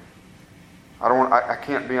from me. I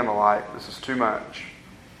can't be in the light. This is too much.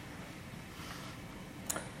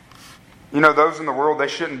 You know, those in the world, they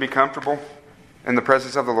shouldn't be comfortable in the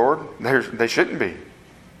presence of the Lord. They shouldn't be.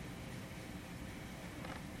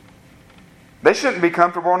 They shouldn't be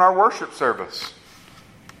comfortable in our worship service.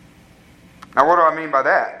 Now, what do I mean by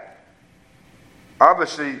that?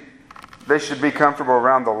 Obviously, they should be comfortable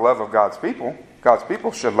around the love of God's people. God's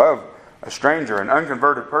people should love a stranger, an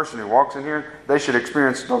unconverted person who walks in here. They should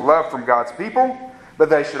experience the love from God's people,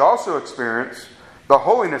 but they should also experience the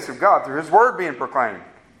holiness of God through His Word being proclaimed.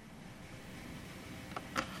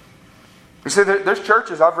 You see, there's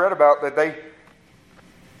churches I've read about that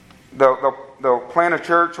they'll plant a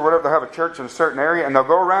church or whatever. They'll have a church in a certain area, and they'll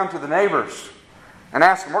go around to the neighbors and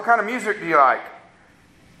ask them, what kind of music do you like?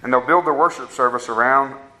 And they'll build their worship service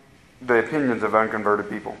around the opinions of unconverted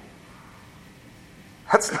people.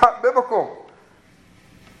 That's not biblical.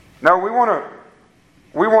 No, we want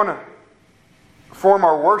to form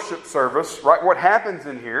our worship service, right? What happens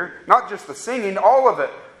in here, not just the singing, all of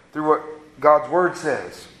it, through what God's Word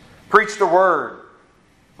says. Preach the Word.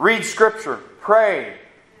 Read Scripture. Pray.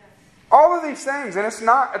 All of these things, and it's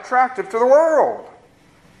not attractive to the world.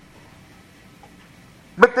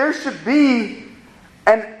 But there should be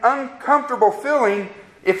an uncomfortable feeling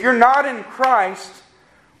if you're not in Christ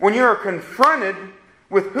when you are confronted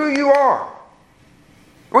with who you are.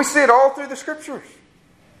 We see it all through the Scriptures.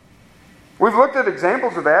 We've looked at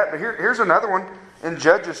examples of that, but here's another one in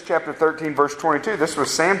Judges chapter 13, verse 22. This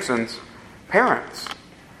was Samson's parents.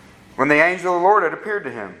 When the angel of the Lord had appeared to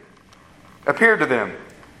them.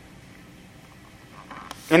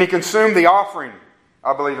 And he consumed the offering,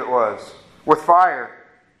 I believe it was, with fire.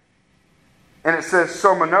 And it says,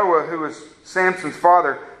 so Manoah, who was Samson's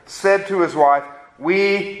father, said to his wife,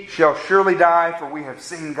 we shall surely die, for we have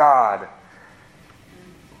seen God.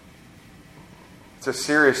 It's a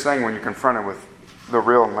serious thing when you're confronted with the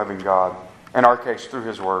real and living God. In our case, through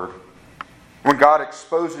His Word. When God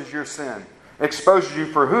exposes your sin, exposes you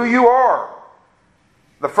for who you are,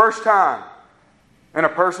 the first time in a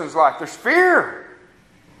person's life, there's fear.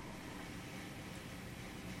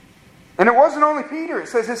 And it wasn't only Peter, it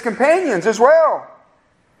says his companions as well.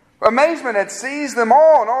 Amazement had seized them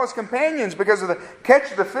all and all his companions because of the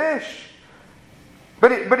catch of the fish.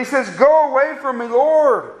 But he says, go away from me,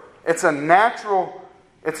 Lord. It's a natural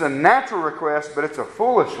request, but it's a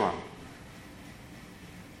foolish one.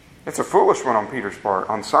 It's a foolish one on Peter's part,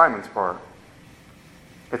 on Simon's part.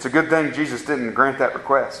 It's a good thing Jesus didn't grant that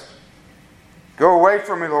request. Go away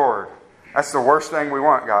from me, Lord. That's the worst thing we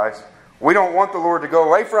want, guys. We don't want the Lord to go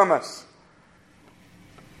away from us.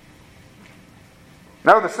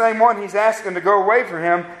 No, the same one He's asking to go away from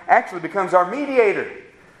Him actually becomes our mediator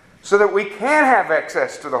so that we can have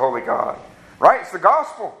access to the Holy God. Right? It's the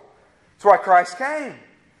gospel. That's why Christ came.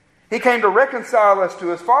 He came to reconcile us to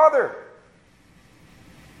His Father.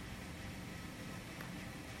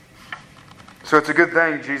 So it's a good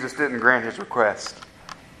thing Jesus didn't grant His request.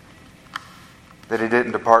 That He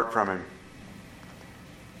didn't depart from Him.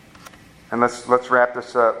 And let's wrap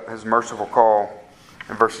this up. His merciful call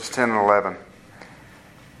in verses 10 and 11.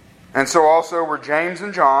 And so also were James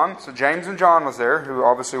and John. So James and John was there, who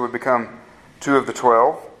obviously would become 2 of the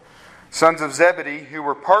 12. Sons of Zebedee, who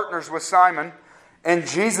were partners with Simon. And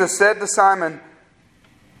Jesus said to Simon,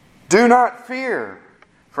 do not fear.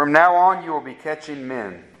 From now on you will be catching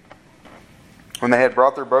men. When they had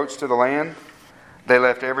brought their boats to the land, they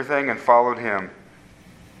left everything and followed Him.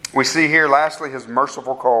 We see here, lastly, His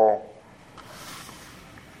merciful call.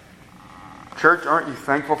 Church, aren't you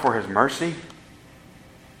thankful for His mercy?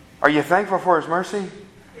 Are you thankful for His mercy?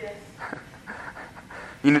 Yes.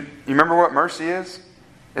 You remember what mercy is?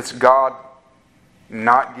 It's God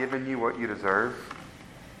not giving you what you deserve.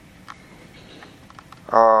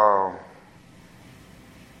 Oh.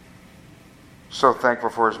 So thankful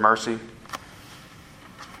for His mercy.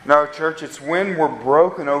 No, church, it's when we're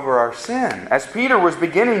broken over our sin. As Peter was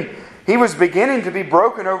beginning, he was beginning to be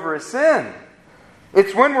broken over his sin.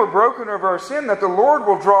 It's when we're broken over our sin that the Lord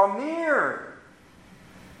will draw near.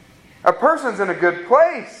 A person's in a good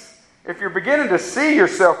place if you're beginning to see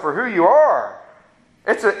yourself for who you are.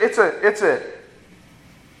 I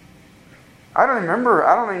don't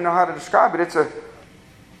even know how to describe it.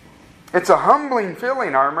 It's a humbling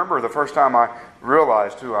feeling. I remember the first time I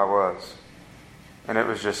realized who I was. And it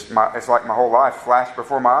was just, it's like my whole life flashed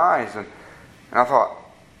before my eyes. And I thought,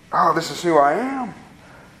 oh, this is who I am.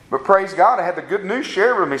 But praise God, I had the good news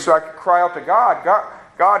shared with me so I could cry out to God.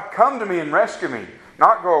 God, come to me and rescue me.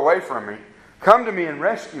 Not go away from me. Come to me and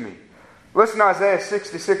rescue me. Listen to Isaiah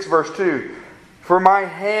 66 verse 2. For my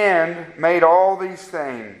hand made all these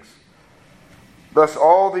things. Thus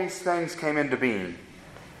all these things came into being,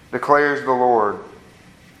 declares the Lord.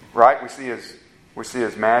 Right? We see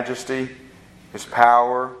His majesty, His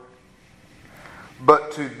power.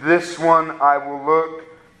 But to this one I will look,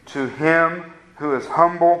 to Him who is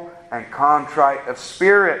humble and contrite of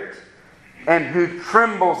spirit, and who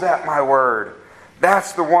trembles at my word.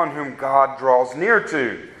 That's the one whom God draws near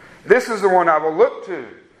to. This is the one I will look to.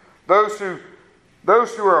 Those who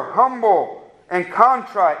are humble and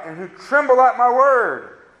contrite and who tremble at my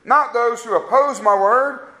word. Not those who oppose my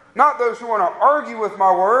word. Not those who want to argue with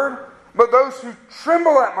my word. But those who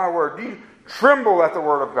tremble at my word. Do you tremble at the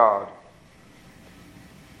word of God?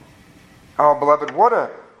 Oh, beloved, what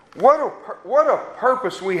a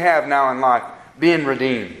purpose we have now in life, being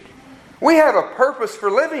redeemed. We have a purpose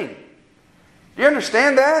for living. Do you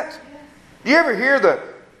understand that? Do you ever hear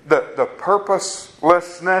the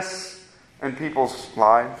purposelessness in people's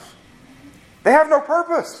lives? They have no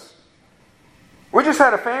purpose. We just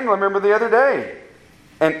had a family member the other day.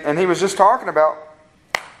 And he was just talking about,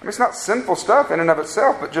 it's not sinful stuff in and of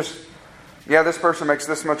itself, but just, this person makes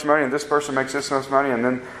this much money and this person makes this much money, and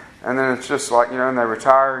then it's just like, and they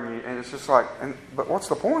retire, and it's just like, but what's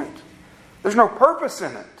the point? There's no purpose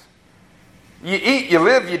in it. You eat, you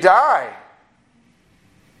live, you die.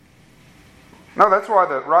 No, that's why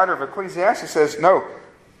the writer of Ecclesiastes says, no,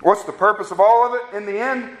 what's the purpose of all of it in the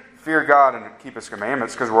end? Fear God and keep His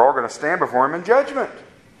commandments, because we're all going to stand before Him in judgment.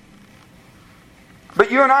 But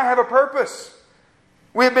you and I have a purpose.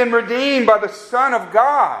 We have been redeemed by the Son of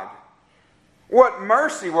God. What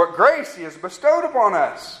mercy, what grace He has bestowed upon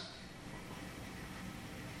us.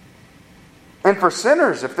 And for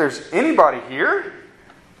sinners, if there's anybody here,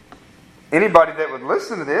 anybody that would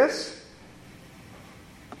listen to this,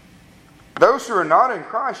 those who are not in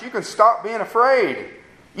Christ, you can stop being afraid.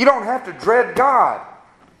 You don't have to dread God.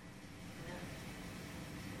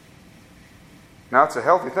 Now, it's a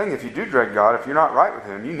healthy thing if you do dread God. If you're not right with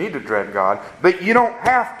Him, you need to dread God. But you don't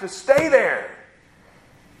have to stay there.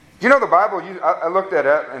 You know, the Bible, I looked at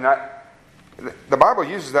it, and the Bible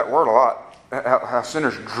uses that word a lot, how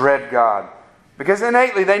sinners dread God. Because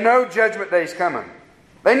innately, they know Judgment Day is coming.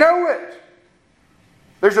 They know it.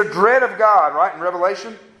 There's a dread of God, right, in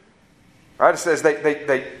Revelation? Right? It says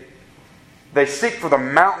they seek for the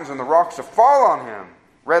mountains and the rocks to fall on Him,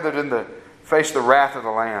 rather than to face the wrath of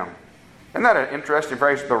the Lamb. Isn't that an interesting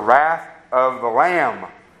phrase? The wrath of the Lamb.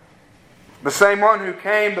 The same one who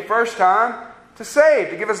came the first time to save,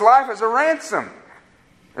 to give His life as a ransom,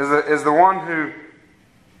 is the one who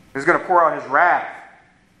is going to pour out His wrath.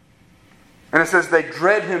 And it says they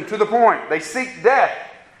dread Him to the point. They seek death,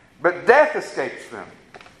 but death escapes them.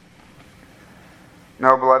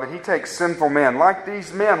 No, beloved, He takes sinful men, like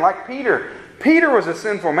these men, like Peter. Peter was a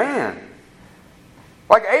sinful man.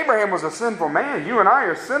 Like Abraham was a sinful man. You and I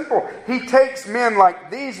are sinful. He takes men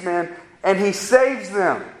like these men and He saves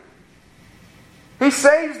them. He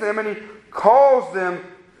saves them and He calls them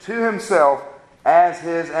to Himself as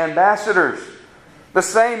His ambassadors. The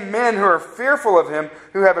same men who are fearful of Him,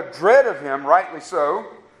 who have a dread of Him, rightly so,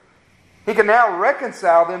 He can now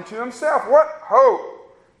reconcile them to Himself. What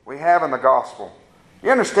hope we have in the gospel.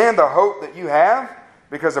 You understand the hope that you have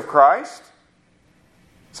because of Christ?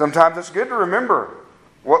 Sometimes it's good to remember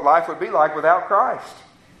what life would be like without Christ.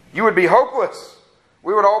 You would be hopeless.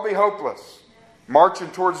 We would all be hopeless,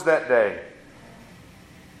 marching towards that day.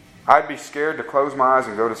 I'd be scared to close my eyes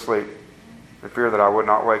and go to sleep, in fear that I would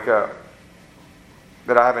not wake up.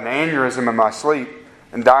 That I have an aneurysm in my sleep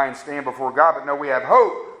and die and stand before God. But no, we have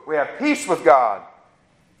hope. We have peace with God.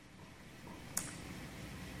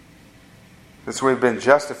 Since we've been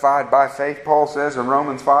justified by faith, Paul says in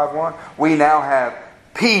Romans 5:1, we now have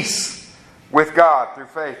peace with God through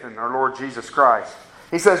faith in our Lord Jesus Christ.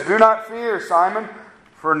 He says, do not fear, Simon,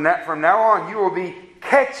 for from now on you will be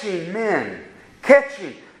catching men.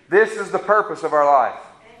 Catching. This is the purpose of our life.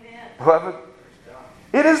 Amen. Beloved,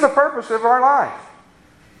 it is the purpose of our life.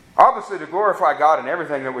 Obviously to glorify God in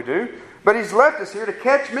everything that we do, but He's left us here to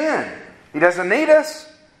catch men. He doesn't need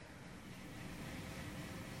us.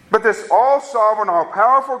 But this all-sovereign,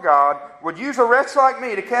 all-powerful God would use a wretch like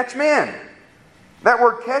me to catch men. That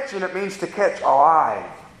word catching, it means to catch alive.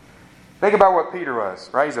 Think about what Peter was,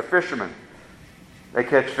 right? He's a fisherman. They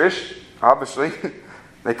catch fish, obviously.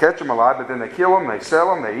 They catch them alive, but then they kill them, they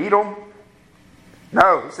sell them, they eat them.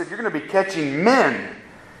 No, he said, you're going to be catching men.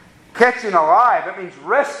 Catching alive, that means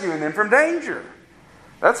rescuing them from danger.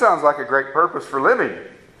 That sounds like a great purpose for living.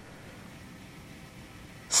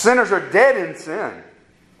 Sinners are dead in sin.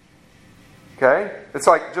 Okay? It's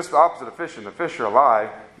like just the opposite of fishing. The fish are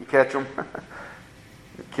alive. You catch them.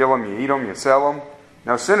 You kill them, you eat them, you sell them.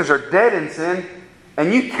 Now sinners are dead in sin,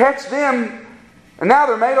 and you catch them, and now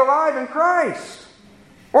they're made alive in Christ.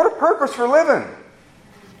 What a purpose for living.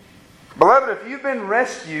 Beloved, if you've been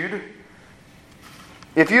rescued,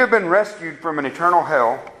 if you have been rescued from an eternal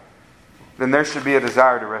hell, then there should be a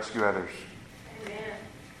desire to rescue others. Amen.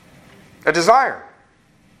 A desire.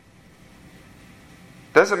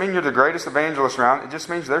 Doesn't mean you're the greatest evangelist around. It just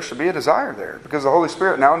means there should be a desire there, because the Holy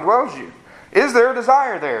Spirit now indwells you. Is there a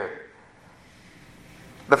desire there?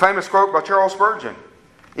 The famous quote by Charles Spurgeon,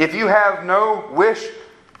 if you have no wish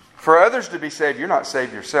for others to be saved, you're not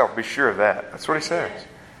saved yourself. Be sure of that. That's what he says.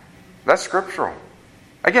 That's scriptural.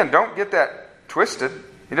 Again, don't get that twisted.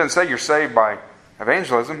 He doesn't say you're saved by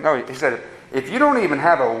evangelism. No, he said, if you don't even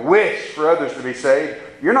have a wish for others to be saved,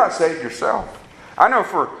 you're not saved yourself. I know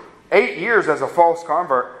for 8 years as a false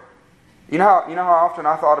convert, you know how often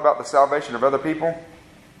I thought about the salvation of other people?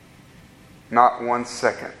 Not 1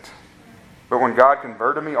 second. But when God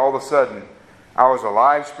converted me, all of a sudden, I was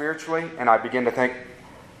alive spiritually, and I began to think,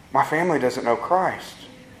 my family doesn't know Christ.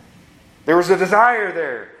 There was a desire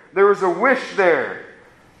there. There was a wish there.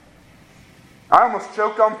 I almost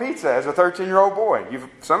choked on pizza as a 13-year-old boy.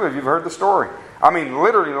 Some of you have heard the story. I mean,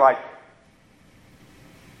 literally like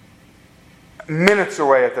minutes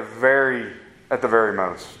away at the very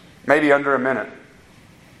most. Maybe under a minute.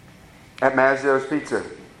 At Mazzio's Pizza.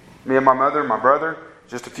 Me and my mother, my brother,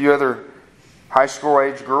 just a few other high school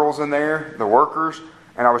age girls in there, the workers,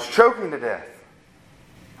 and I was choking to death.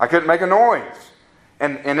 I couldn't make a noise.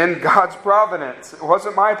 And in God's providence, it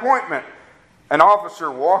wasn't my appointment. An officer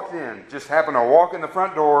walked in, just happened to walk in the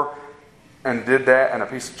front door and did that, and a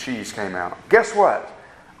piece of cheese came out. Guess what?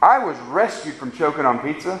 I was rescued from choking on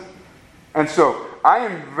pizza. And so I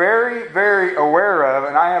am very, very aware of,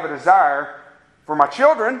 and I have a desire for my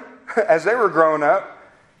children, as they were growing up,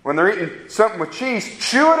 when they're eating something with cheese,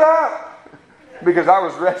 chew it up, because I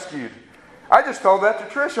was rescued. I just told that to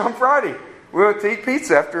Trish on Friday. We went to eat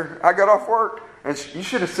pizza after I got off work. And you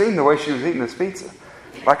should have seen the way she was eating this pizza.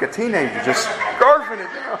 Like a teenager, just scarfing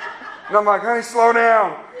it down. And I'm like, honey, slow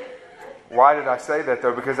down. Why did I say that,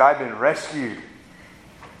 though? Because I've been rescued.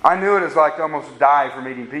 I knew it was like to almost die from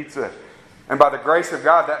eating pizza. And by the grace of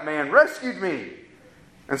God, that man rescued me.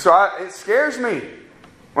 And so it scares me.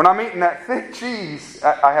 When I'm eating that thick cheese,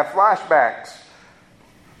 I have flashbacks.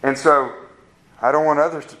 And so I don't want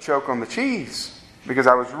others to choke on the cheese because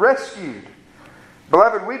I was rescued.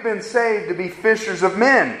 Beloved, we've been saved to be fishers of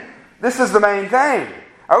men. This is the main thing.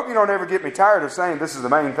 I hope you don't ever get me tired of saying this is the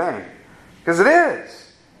main thing. Because it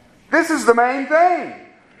is. This is the main thing.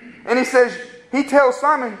 And he tells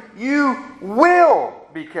Simon, you will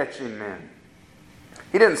be catching men.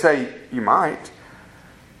 He didn't say you might.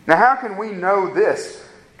 Now how can we know this?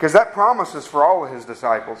 Because that promise is for all of his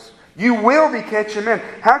disciples. You will be catching men.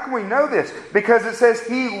 How can we know this? Because it says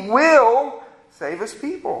he will save his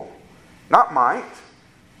people. Not might.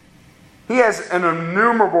 He has an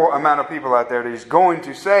innumerable amount of people out there that he's going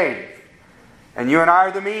to save. And you and I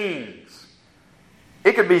are the means.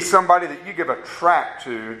 It could be somebody that you give a tract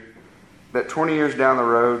to that 20 years down the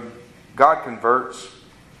road, God converts.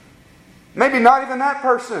 Maybe not even that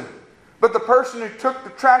person, but the person who took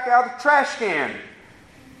the tract out of the trash can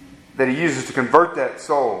that he uses to convert that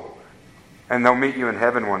soul. And they'll meet you in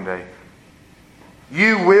heaven one day.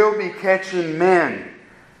 You will be catching men.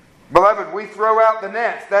 Beloved, we throw out the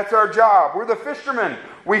nets. That's our job. We're the fishermen.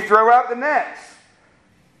 We throw out the nets.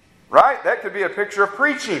 Right? That could be a picture of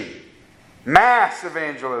preaching. Mass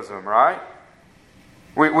evangelism, right?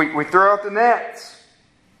 We throw out the nets.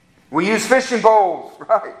 We use fishing poles,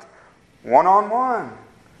 right? One-on-one.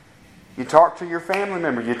 You talk to your family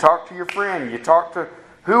member. You talk to your friend. You talk to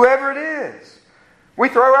whoever it is. We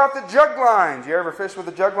throw out the jug lines. You ever fish with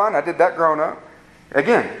a jug line? I did that growing up.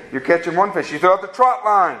 Again, you're catching one fish. You throw out the trot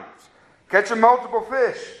lines. Catching multiple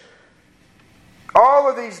fish. All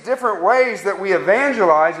of these different ways that we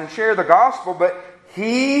evangelize and share the gospel, but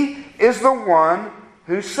He is the one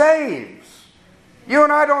who saves. You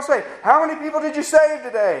and I don't save. How many people did you save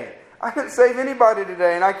today? I didn't save anybody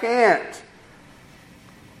today, and I can't.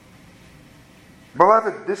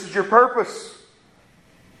 Beloved, this is your purpose.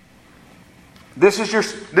 This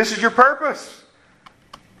is your purpose.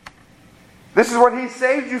 This is what He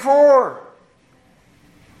saved you for.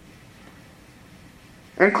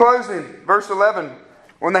 In closing, verse 11,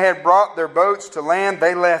 when they had brought their boats to land,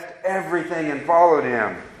 they left everything and followed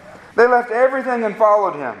Him. They left everything and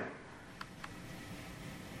followed Him.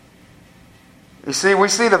 You see, we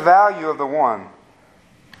see the value of the one.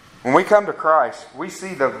 When we come to Christ, we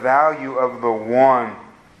see the value of the one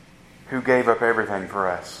who gave up everything for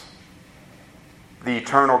us. The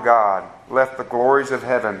eternal God left the glories of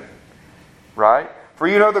heaven. Right? For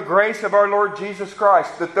you know the grace of our Lord Jesus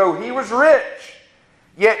Christ, that though He was rich,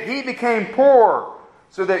 yet He became poor,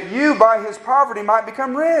 so that you by His poverty might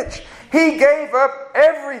become rich. He gave up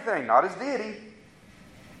everything, not His deity.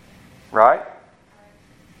 Right?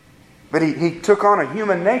 But He took on a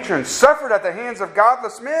human nature and suffered at the hands of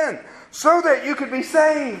godless men, so that you could be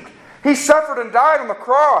saved. He suffered and died on the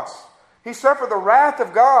cross. He suffered the wrath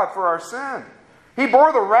of God for our sin. He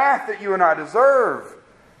bore the wrath that you and I deserve.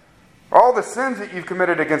 All the sins that you've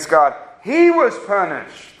committed against God, He was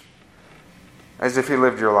punished. As if He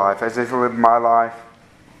lived your life, as if He lived my life.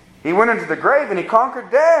 He went into the grave and He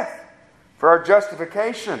conquered death for our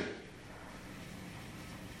justification.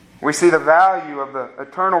 We see the value of the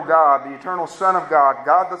eternal God, the eternal Son of God,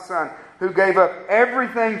 God the Son, who gave up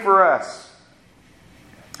everything for us.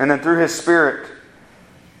 And then through His Spirit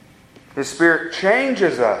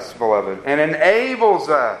changes us, beloved, and enables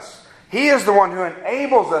us. He is the one who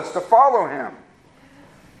enables us to follow Him.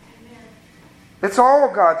 It's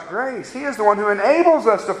all God's grace. He is the one who enables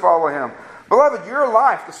us to follow Him. Beloved, your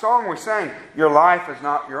life, the song we sang, your life is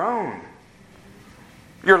not your own.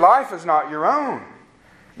 Your life is not your own.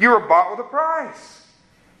 You were bought with a price.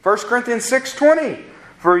 1 Corinthians 6:20.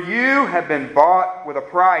 For you have been bought with a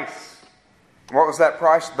price. What was that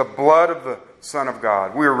price? The blood of the Son of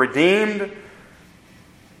God. We are redeemed,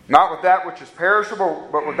 not with that which is perishable,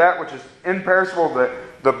 but with that which is imperishable,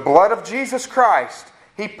 the blood of Jesus Christ.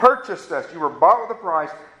 He purchased us. You were bought with a price.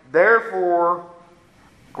 Therefore,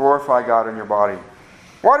 glorify God in your body.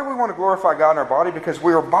 Why do we want to glorify God in our body? Because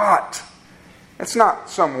we were bought. It's not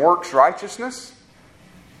some works righteousness.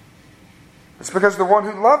 It's because of the one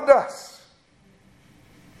who loved us.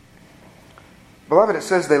 Beloved, it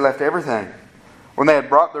says they left everything. When they had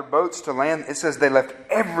brought their boats to land, it says they left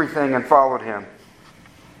everything and followed Him.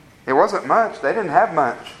 It wasn't much. They didn't have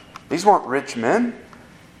much. These weren't rich men.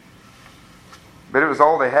 But it was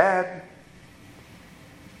all they had.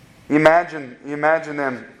 You imagine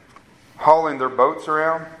them hauling their boats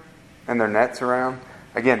around and their nets around.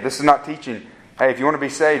 Again, this is not teaching, hey, if you want to be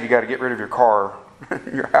saved, you got to get rid of your car,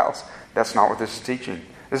 your house. That's not what this is teaching.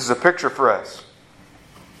 This is a picture for us.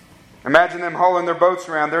 Imagine them hauling their boats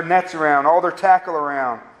around, their nets around, all their tackle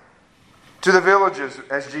around, to the villages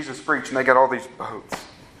as Jesus preached, and they got all these boats.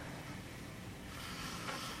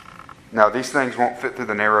 Now, these things won't fit through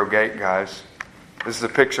the narrow gate, guys. This is a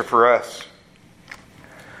picture for us.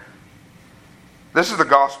 This is the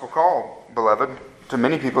gospel call, beloved, to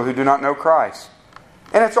many people who do not know Christ.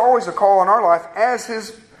 And it's always a call in our life as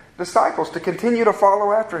His disciples to continue to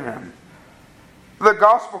follow after Him. The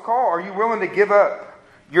gospel call, are you willing to give up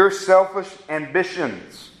your selfish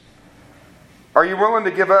ambitions? Are you willing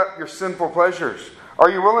to give up your sinful pleasures? Are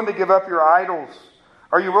you willing to give up your idols?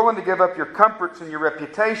 Are you willing to give up your comforts and your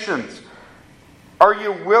reputations? Are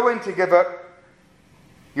you willing to give up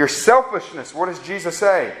your selfishness? What does Jesus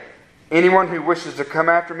say? Anyone who wishes to come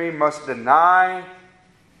after me must deny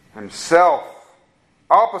himself.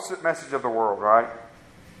 Opposite message of the world, right?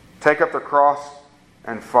 Take up the cross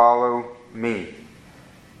and follow me.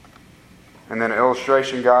 And then an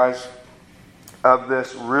illustration, guys, of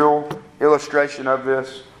this, real illustration of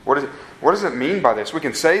this. What does it mean by this? We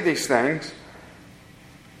can say these things,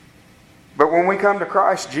 but when we come to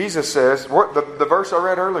Christ, Jesus says, the verse I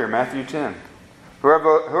read earlier, Matthew 10,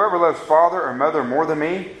 whoever loves father or mother more than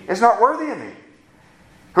me is not worthy of me.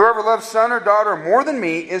 Whoever loves son or daughter more than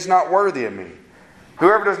me is not worthy of me.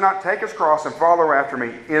 Whoever does not take his cross and follow after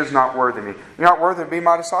me is not worthy of me. You're not worthy to be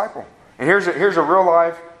my disciple. And here's a real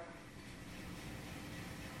life,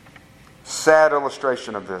 sad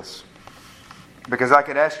illustration of this. Because I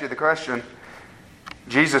could ask you the question,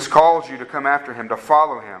 Jesus calls you to come after Him, to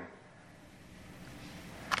follow Him.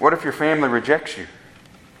 What if your family rejects you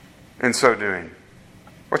in so doing?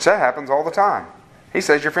 Which that happens all the time. He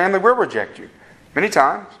says your family will reject you. Many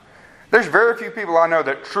times. There's very few people I know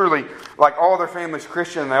that truly, like all their family's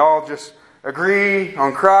Christian, they all just agree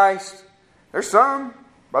on Christ. There's some,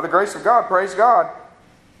 by the grace of God, praise God.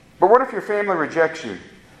 But what if your family rejects you?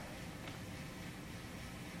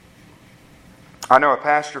 I know a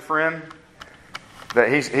pastor friend that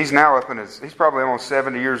he's now up in he's probably almost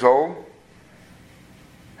 70 years old.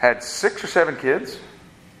 Had 6 or 7 kids.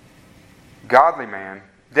 Godly man.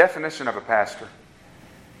 Definition of a pastor.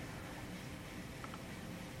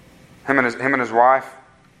 Him and his wife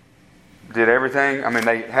did everything. I mean,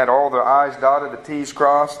 they had all their I's dotted, the T's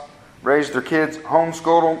crossed, raised their kids,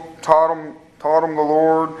 homeschooled them, taught them the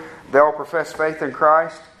Lord. They all professed faith in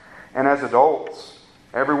Christ. And as adults,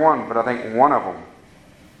 every one, but I think one of them,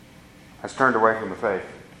 has turned away from the faith.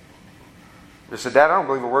 They said, Dad, I don't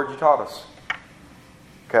believe a word you taught us.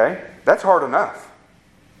 Okay? That's hard enough.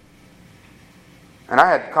 And I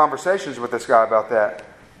had conversations with this guy about that.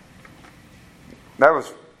 That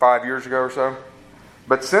was 5 years ago or so.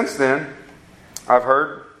 But since then, I've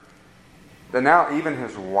heard that now even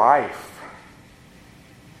his wife,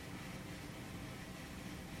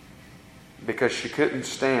 because she couldn't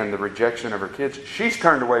stand the rejection of her kids, she's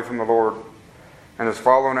turned away from the Lord and is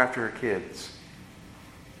following after her kids.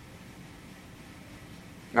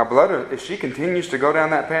 Now, beloved, if she continues to go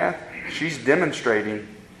down that path, she's demonstrating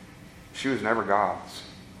she was never God's.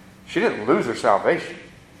 She didn't lose her salvation.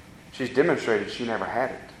 She's demonstrated she never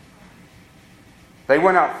had it. They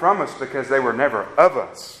went out from us because they were never of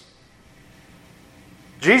us.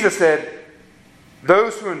 Jesus said,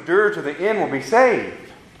 those who endure to the end will be saved.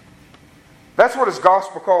 That's what His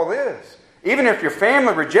gospel call is. Even if your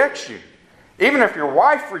family rejects you, even if your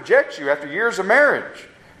wife rejects you after years of marriage,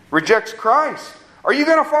 rejects Christ, are you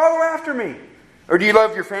going to follow after me? Or do you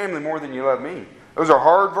love your family more than you love me? Those are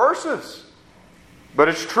hard verses. But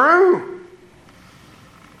it's true.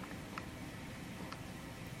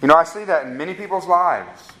 You know, I see that in many people's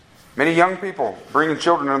lives. Many young people bringing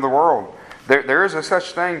children into the world. There is a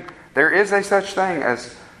such thing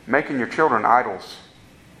as making your children idols.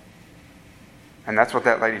 And that's what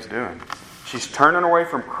that lady's doing. She's turning away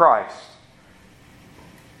from Christ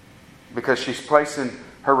because she's placing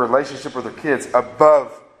her relationship with her kids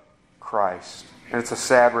above Christ. And it's a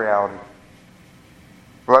sad reality.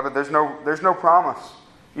 Beloved, there's no promise.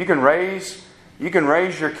 You can raise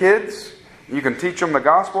your kids, you can teach them the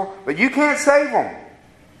gospel, but you can't save them.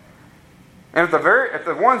 And if the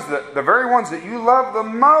very ones that you love the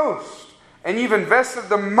most and you've invested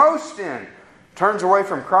the most in turns away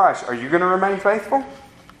from Christ, are you going to remain faithful?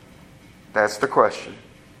 That's the question.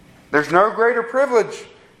 There's no greater privilege,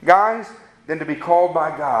 guys, than to be called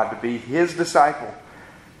by God, to be His disciple.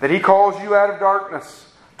 That He calls you out of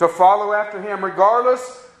darkness to follow after Him,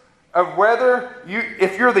 regardless of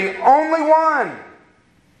if you're the only one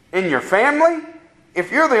in your family, if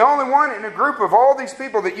you're the only one in a group of all these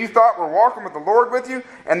people that you thought were walking with the Lord with you,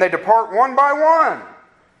 and they depart one by one.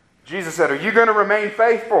 Jesus said, are you going to remain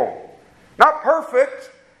faithful? Not perfect,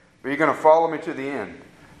 but you're going to follow me to the end.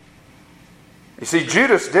 You see,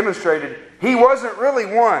 Judas demonstrated he wasn't really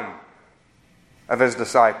one of His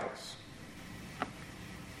disciples.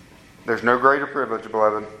 There's no greater privilege,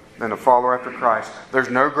 beloved, than to follow after Christ. There's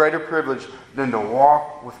no greater privilege than to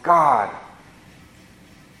walk with God.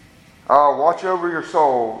 Oh, watch over your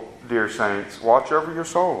soul, dear saints. Watch over your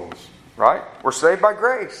souls. Right? We're saved by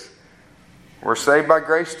grace. We're saved by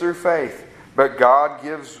grace through faith. But God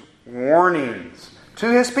gives warnings to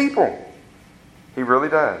His people. He really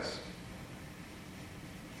does.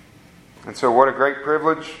 And so what a great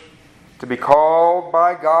privilege to be called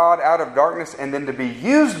by God out of darkness and then to be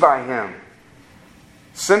used by Him.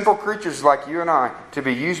 Sinful creatures like you and I, to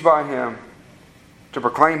be used by Him to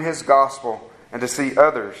proclaim His gospel and to see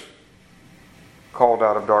others called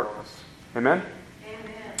out of darkness. Amen?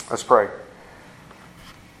 Amen. Let's pray.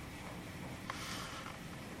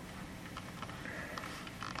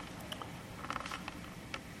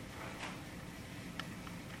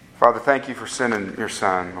 Father, thank you for sending your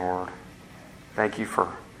Son, Lord. Thank you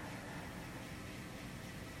for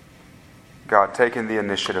God taking the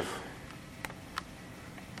initiative.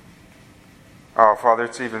 Oh, Father,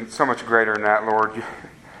 it's even so much greater than that, Lord.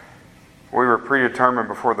 We were predetermined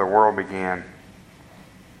before the world began.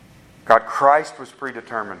 God, Christ was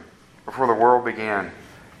predetermined before the world began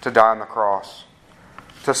to die on the cross,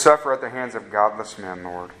 to suffer at the hands of godless men,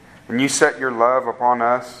 Lord. And you set your love upon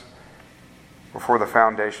us before the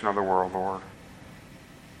foundation of the world, Lord.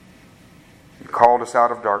 You called us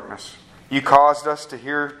out of darkness. You caused us to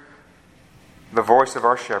hear the voice of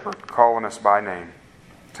our shepherd calling us by name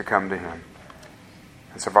to come to Him.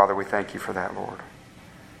 And so, Father, we thank you for that, Lord.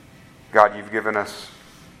 God, you've given us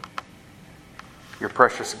your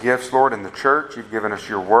precious gifts, Lord, in the church. You've given us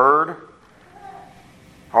your word,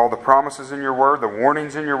 all the promises in your word, the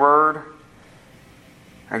warnings in your word.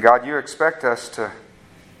 And God, you expect us to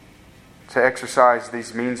exercise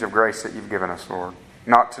these means of grace that you've given us, Lord.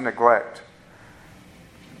 Not to neglect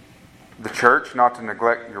the church, not to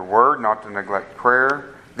neglect your word, not to neglect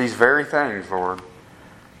prayer. These very things, Lord,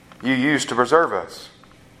 you use to preserve us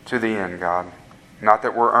to the end, God. Not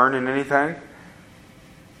that we're earning anything,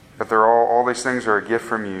 but they're all these things are a gift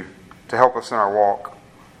from you to help us in our walk.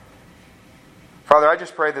 Father, I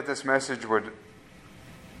just pray that this message would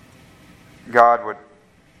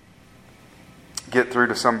get through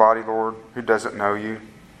to somebody, Lord, who doesn't know you.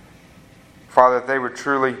 Father, that they would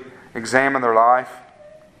truly examine their life.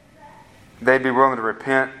 They'd be willing to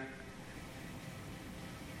repent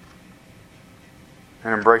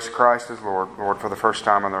and embrace Christ as Lord, for the first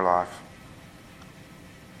time in their life.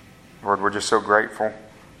 Lord, we're just so grateful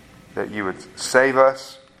that you would save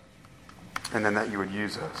us and then that you would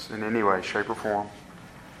use us in any way, shape, or form.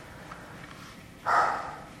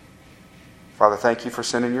 Father, thank you for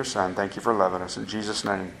sending your Son. Thank you for loving us. In Jesus'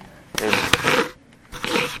 name, amen.